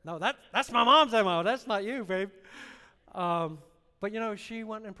 no, that's my mom's MO. That's not you, babe. But, she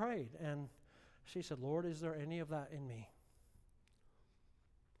went and prayed, and she said, Lord, is there any of that in me?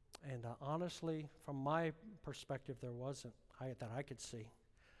 And honestly, from my perspective, there wasn't that I could see.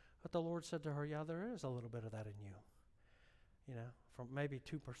 But the Lord said to her, yeah, there is a little bit of that in you. From maybe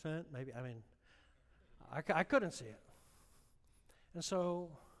 2%, maybe, I couldn't see it. And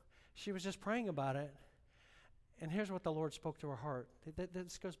so she was just praying about it, and here's what the Lord spoke to her heart.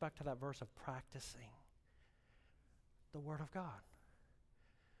 This goes back to that verse of practicing the Word of God.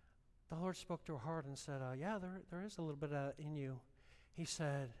 The Lord spoke to her heart and said, yeah, there is a little bit in you. He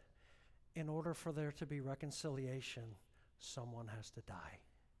said, in order for there to be reconciliation, someone has to die.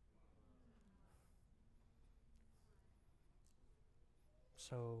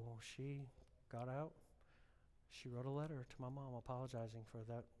 So she got out. She wrote a letter to my mom apologizing for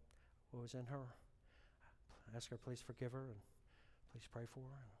that, what was in her. Ask her, please forgive her, and please pray for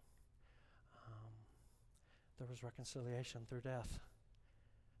her. There was reconciliation through death.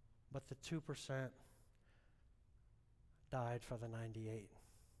 But the 2% died for the 98.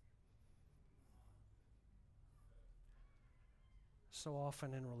 So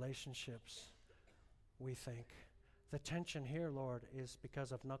often in relationships, we think, the tension here, Lord, is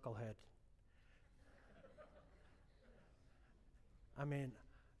because of knucklehead.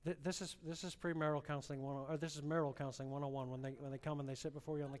 This is premarital counseling or this is marital counseling 101 when they come and they sit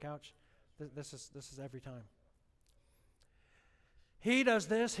before you on the couch. This is every time. He does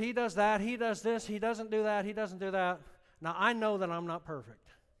this, he does that, he does this, he doesn't do that, he doesn't do that. Now, I know that I'm not perfect.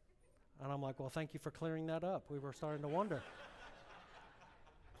 And I'm like, well, thank you for clearing that up. We were starting to wonder.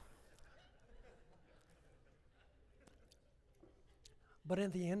 But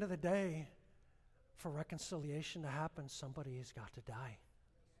at the end of the day, for reconciliation to happen, somebody has got to die.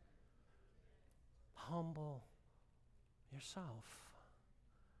 Humble yourself.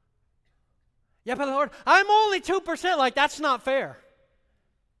 Yeah, but Lord, I'm only 2%. Like, that's not fair.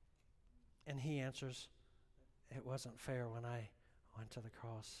 And He answers, it wasn't fair when I went to the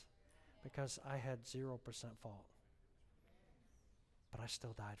cross because I had 0% fault. but I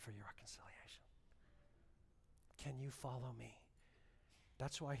still died for your reconciliation. Can you follow me?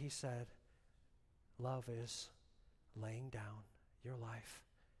 That's why he said, love is laying down your life.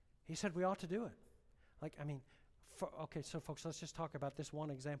 He said we ought to do it. Okay, so folks, let's just talk about this one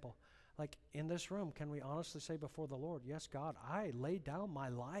example. Like in this room, can we honestly say before the Lord, yes, God, I lay down my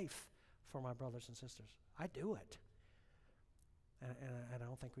life for my brothers and sisters. I do it. And I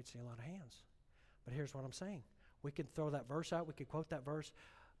don't think we'd see a lot of hands. But here's what I'm saying. We could throw that verse out. We could quote that verse.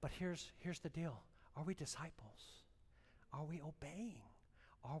 But here's the deal. Are we disciples? Are we obeying?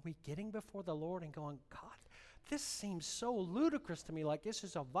 Are we getting before the Lord and going, God, this seems so ludicrous to me, like this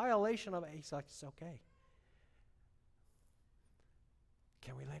is a violation of it. He's like, it's okay.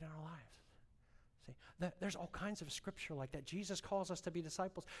 Can we lay down our lives? See, there's all kinds of scripture like that. Jesus calls us to be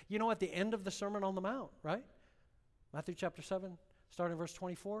disciples. You know, at the end of the Sermon on the Mount, right? Matthew chapter 7, starting verse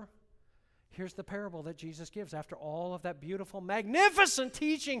 24. Here's the parable that Jesus gives after all of that beautiful, magnificent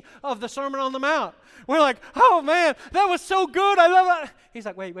teaching of the Sermon on the Mount. We're like, oh man, that was so good. I love it. He's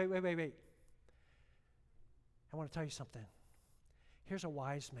like, wait. I want to tell you something. Here's a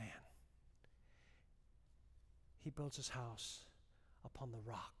wise man. He builds his house upon the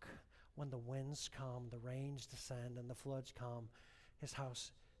rock. When the winds come, the rains descend, and the floods come, his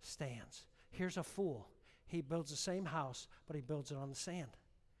house stands. Here's a fool. He builds the same house, but he builds it on the sand.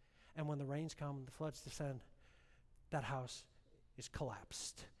 And when the rains come, the floods descend, that house is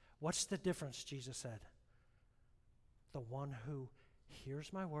collapsed. What's the difference, Jesus said? The one who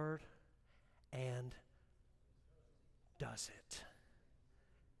hears my word and does it.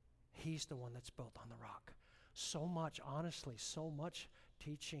 He's the one that's built on the rock. So much, honestly, so much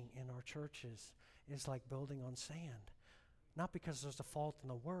teaching in our churches is like building on sand. Not because there's a fault in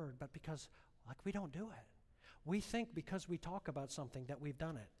the word, but because we don't do it. We think because we talk about something that we've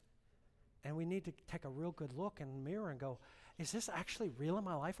done it. And we need to take a real good look in the mirror and go, is this actually real in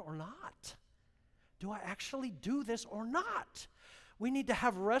my life or not? Do I actually do this or not? We need to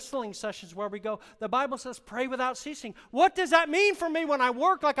have wrestling sessions where we go, the Bible says pray without ceasing. What does that mean for me when I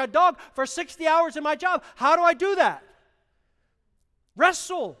work like a dog for 60 hours in my job? How do I do that?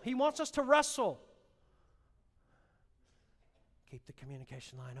 Wrestle. He wants us to wrestle. Keep the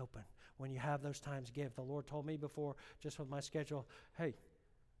communication line open. When you have those times, give. The Lord told me before, just with my schedule, hey,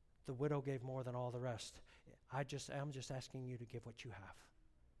 the widow gave more than all the rest. I'm just asking you to give what you have.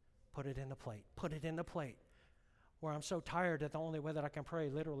 Put it in the plate. Put it in the plate. Where I'm so tired that the only way that I can pray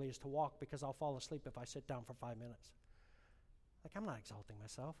literally is to walk because I'll fall asleep if I sit down for 5 minutes. I'm not exalting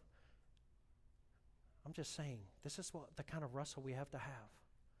myself. I'm just saying this is what the kind of wrestle we have to have.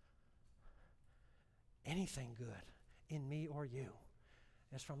 Anything good in me or you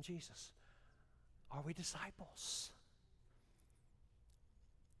is from Jesus. Are we disciples?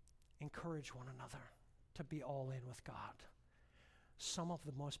 Encourage one another to be all in with God. Some of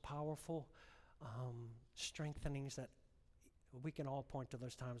the most powerful strengthenings that we can all point to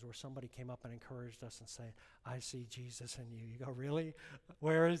those times where somebody came up and encouraged us and say, I see Jesus in you. You go, really?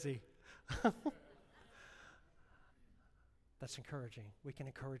 Where is he? That's encouraging. We can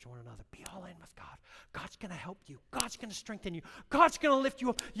encourage one another. Be all in with God. God's going to help you. God's going to strengthen you. God's going to lift you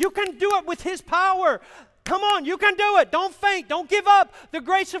up. You can do it with his power. Come on, you can do it. Don't faint. Don't give up. The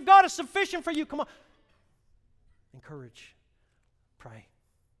grace of God is sufficient for you. Come on. Encourage. Pray.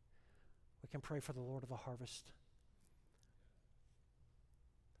 We can pray for the Lord of the harvest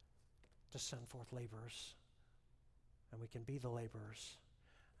to send forth laborers. And we can be the laborers.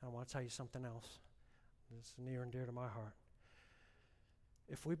 And I want to tell you something else. This is near and dear to my heart.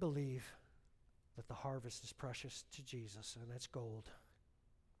 If we believe that the harvest is precious to Jesus and it's gold,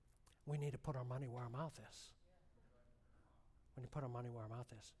 we need to put our money where our mouth is. We need to put our money where our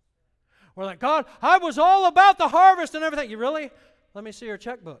mouth is. We're like, God, I was all about the harvest and everything. You really? Let me see your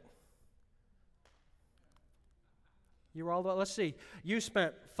checkbook. You were all about, let's see, you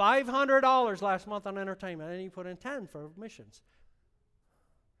spent $500 last month on entertainment and you put in 10 for missions.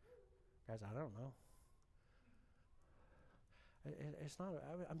 Guys, I don't know. It's not,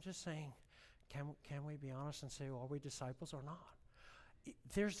 I'm just saying, can we be honest and say, well, are we disciples or not?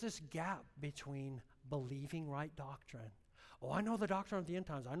 There's this gap between believing right doctrine. Oh, I know the doctrine of the end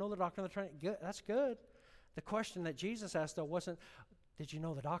times. I know the doctrine of the Trinity. Good, that's good. The question that Jesus asked, though, wasn't, did you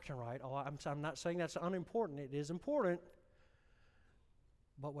know the doctrine right? Oh, I'm not saying that's unimportant. It is important.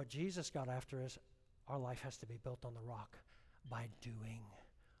 But what Jesus got after is our life has to be built on the rock by doing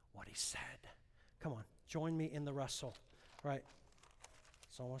what he said. Come on, join me in the wrestle. Right.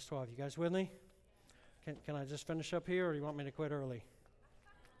 It's almost 12. You guys with me? Can I just finish up here, or do you want me to quit early?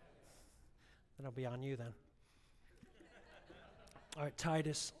 Then it'll be on you then. All right,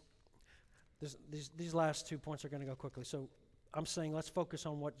 Titus. These last 2 points are going to go quickly. So I'm saying let's focus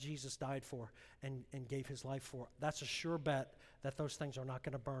on what Jesus died for and gave his life for. That's a sure bet that those things are not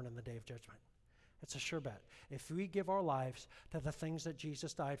going to burn in the day of judgment. It's a sure bet. If we give our lives to the things that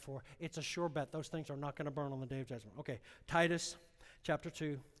Jesus died for, it's a sure bet those things are not going to burn on the day of judgment. Okay, Titus chapter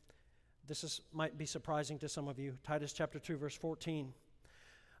 2. This might be surprising to some of you. Titus chapter 2, verse 14.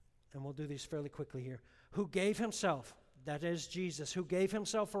 And we'll do these fairly quickly here. Who gave himself, that is Jesus, who gave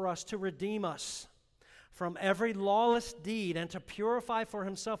himself for us to redeem us from every lawless deed and to purify for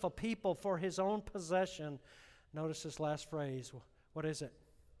himself a people for his own possession. Notice this last phrase. What is it?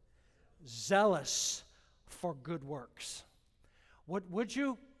 Zealous for good works. Would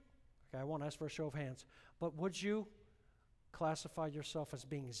you, okay, I won't ask for a show of hands, but would you classify yourself as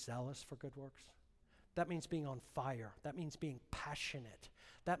being zealous for good works? That means being on fire. That means being passionate.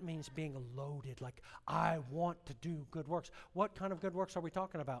 That means being loaded, like I want to do good works. What kind of good works are we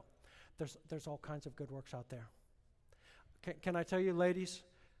talking about? There's all kinds of good works out there. Can I tell you, ladies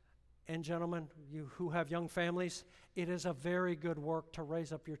and gentlemen, you who have young families, it is a very good work to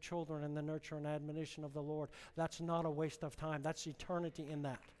raise up your children in the nurture and admonition of the Lord. That's not a waste of time. That's eternity in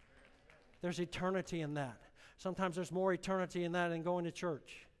that. There's eternity in that. Sometimes there's more eternity in that than going to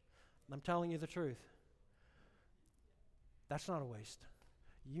church. I'm telling you the truth. That's not a waste.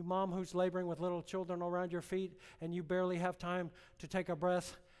 You mom who's laboring with little children around your feet and you barely have time to take a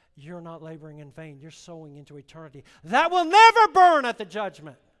breath, you're not laboring in vain. You're sowing into eternity. That will never burn at the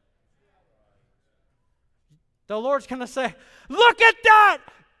judgment. The Lord's going to say, look at that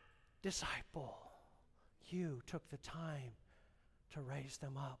disciple. You took the time to raise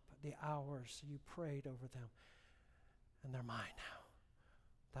them up, the hours you prayed over them, and they're mine now.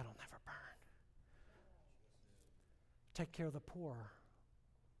 That'll never burn. Take care of the poor.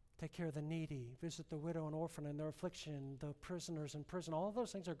 Take care of the needy. Visit the widow and orphan in their affliction, the prisoners in prison. All of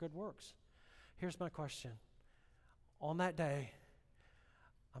those things are good works. Here's my question. On that day,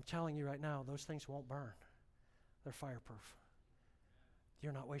 I'm telling you right now, those things won't burn. They're fireproof.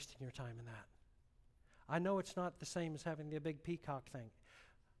 You're not wasting your time in that. I know it's not the same as having the big peacock thing.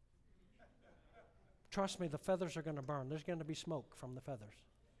 Trust me, the feathers are going to burn. There's going to be smoke from the feathers.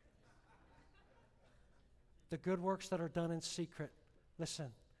 The good works that are done in secret,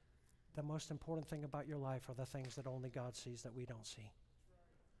 listen, the most important thing about your life are the things that only God sees that we don't see.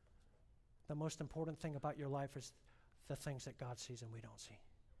 The most important thing about your life is the things that God sees and we don't see.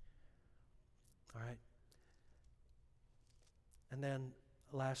 All right? And then,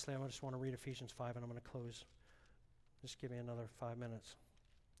 lastly, I just want to read Ephesians 5, and I'm going to close. Just give me another 5 minutes,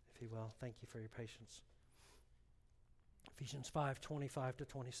 if you will. Thank you for your patience. Ephesians 5, 25 to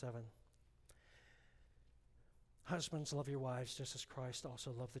 27. Husbands, love your wives just as Christ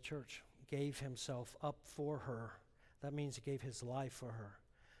also loved the church. He gave himself up for her. That means he gave his life for her.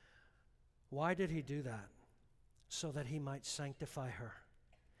 Why did he do that? So that he might sanctify her,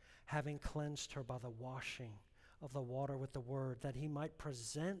 having cleansed her by the washing of the water with the word, that he might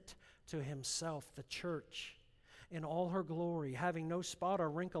present to himself the church in all her glory, having no spot or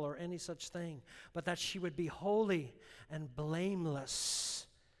wrinkle or any such thing, but that she would be holy and blameless.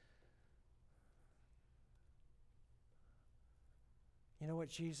 You know what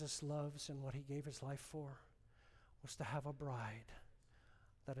Jesus loves and what he gave his life for? Was to have a bride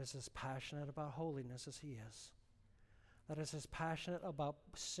that is as passionate about holiness as he is, that is as passionate about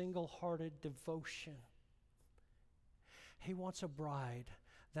single-hearted devotion. He wants a bride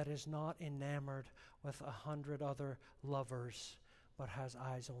that is not enamored with 100 other lovers, but has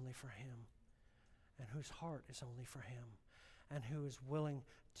eyes only for him, and whose heart is only for him, and who is willing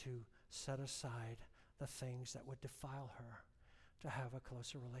to set aside the things that would defile her to have a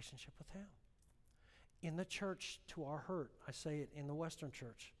closer relationship with him. In the church, to our hurt, I say it in the Western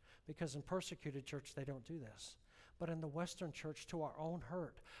church, because in persecuted church they don't do this. But in the Western church, to our own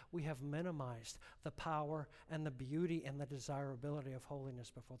hurt, we have minimized the power and the beauty and the desirability of holiness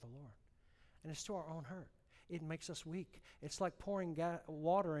before the Lord. And it's to our own hurt. It makes us weak. It's like pouring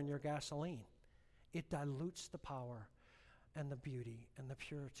water in your gasoline. It dilutes the power and the beauty and the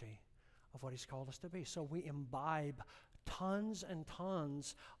purity of what he's called us to be. So we imbibe tons and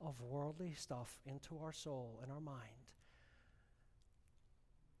tons of worldly stuff into our soul and our mind.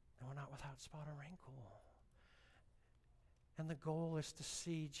 And we're not without spot or wrinkle. And the goal is to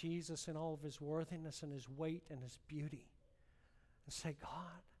see Jesus in all of his worthiness and his weight and his beauty. And say,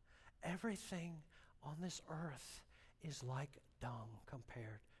 God, everything on this earth is like dung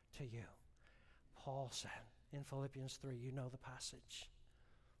compared to you. Paul said in Philippians 3, you know the passage.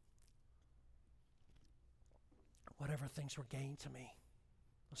 Whatever things were gained to me,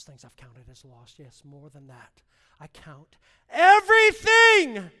 those things I've counted as lost. Yes, more than that. I count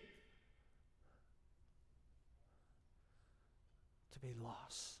everything be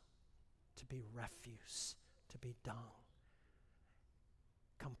lost, to be refuse, to be dung,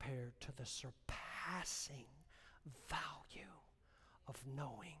 compared to the surpassing value of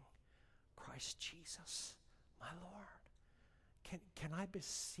knowing Christ Jesus, my Lord. Can I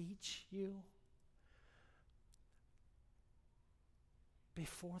beseech you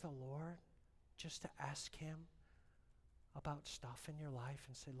before the Lord just to ask Him about stuff in your life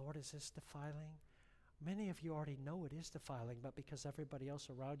and say, Lord, is this defiling? Many of you already know it is defiling, but because everybody else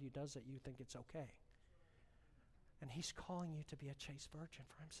around you does it, you think it's okay. And He's calling you to be a chaste virgin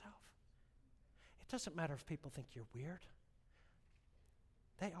for Himself. It doesn't matter if people think you're weird.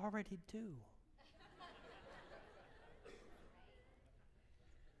 They already do.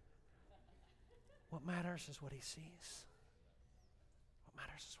 What matters is what He sees. What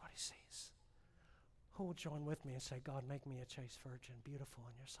matters is what He sees. Who will join with me and say, God, make me a chaste virgin, beautiful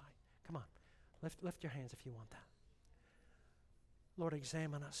in your sight? Come on, lift your hands if you want that. Lord,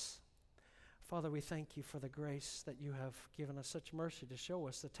 examine us. Father, we thank you for the grace that you have given us, such mercy to show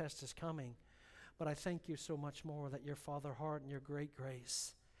us the test is coming. But I thank you so much more that your Father heart and your great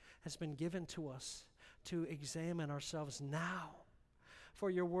grace has been given to us to examine ourselves now. For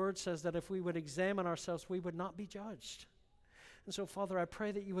your word says that if we would examine ourselves, we would not be judged. And so, Father, I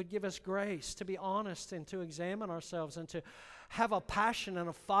pray that you would give us grace to be honest and to examine ourselves and to have a passion and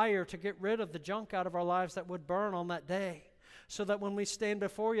a fire to get rid of the junk out of our lives that would burn on that day, so that when we stand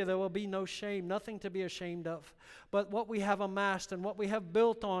before you, there will be no shame, nothing to be ashamed of. But what we have amassed and what we have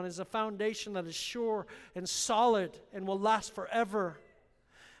built on is a foundation that is sure and solid and will last forever,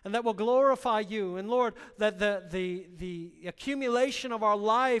 and that will glorify you. And Lord, that the accumulation of our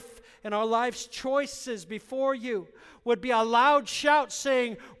life and our life's choices before you would be a loud shout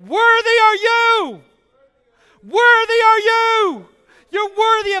saying, worthy are you! Worthy are you! You're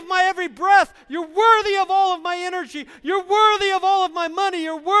worthy of my every breath. You're worthy of all of my energy. You're worthy of all of my money.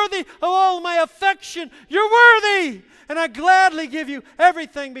 You're worthy of all of my affection. You're worthy! And I gladly give you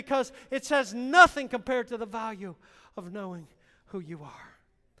everything because it says nothing compared to the value of knowing who you are.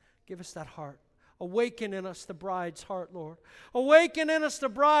 Give us that heart. Awaken in us the bride's heart, Lord. Awaken in us the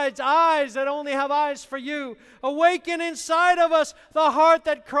bride's eyes that only have eyes for you. Awaken inside of us the heart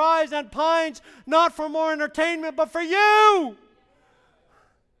that cries and pines, not for more entertainment, but for you.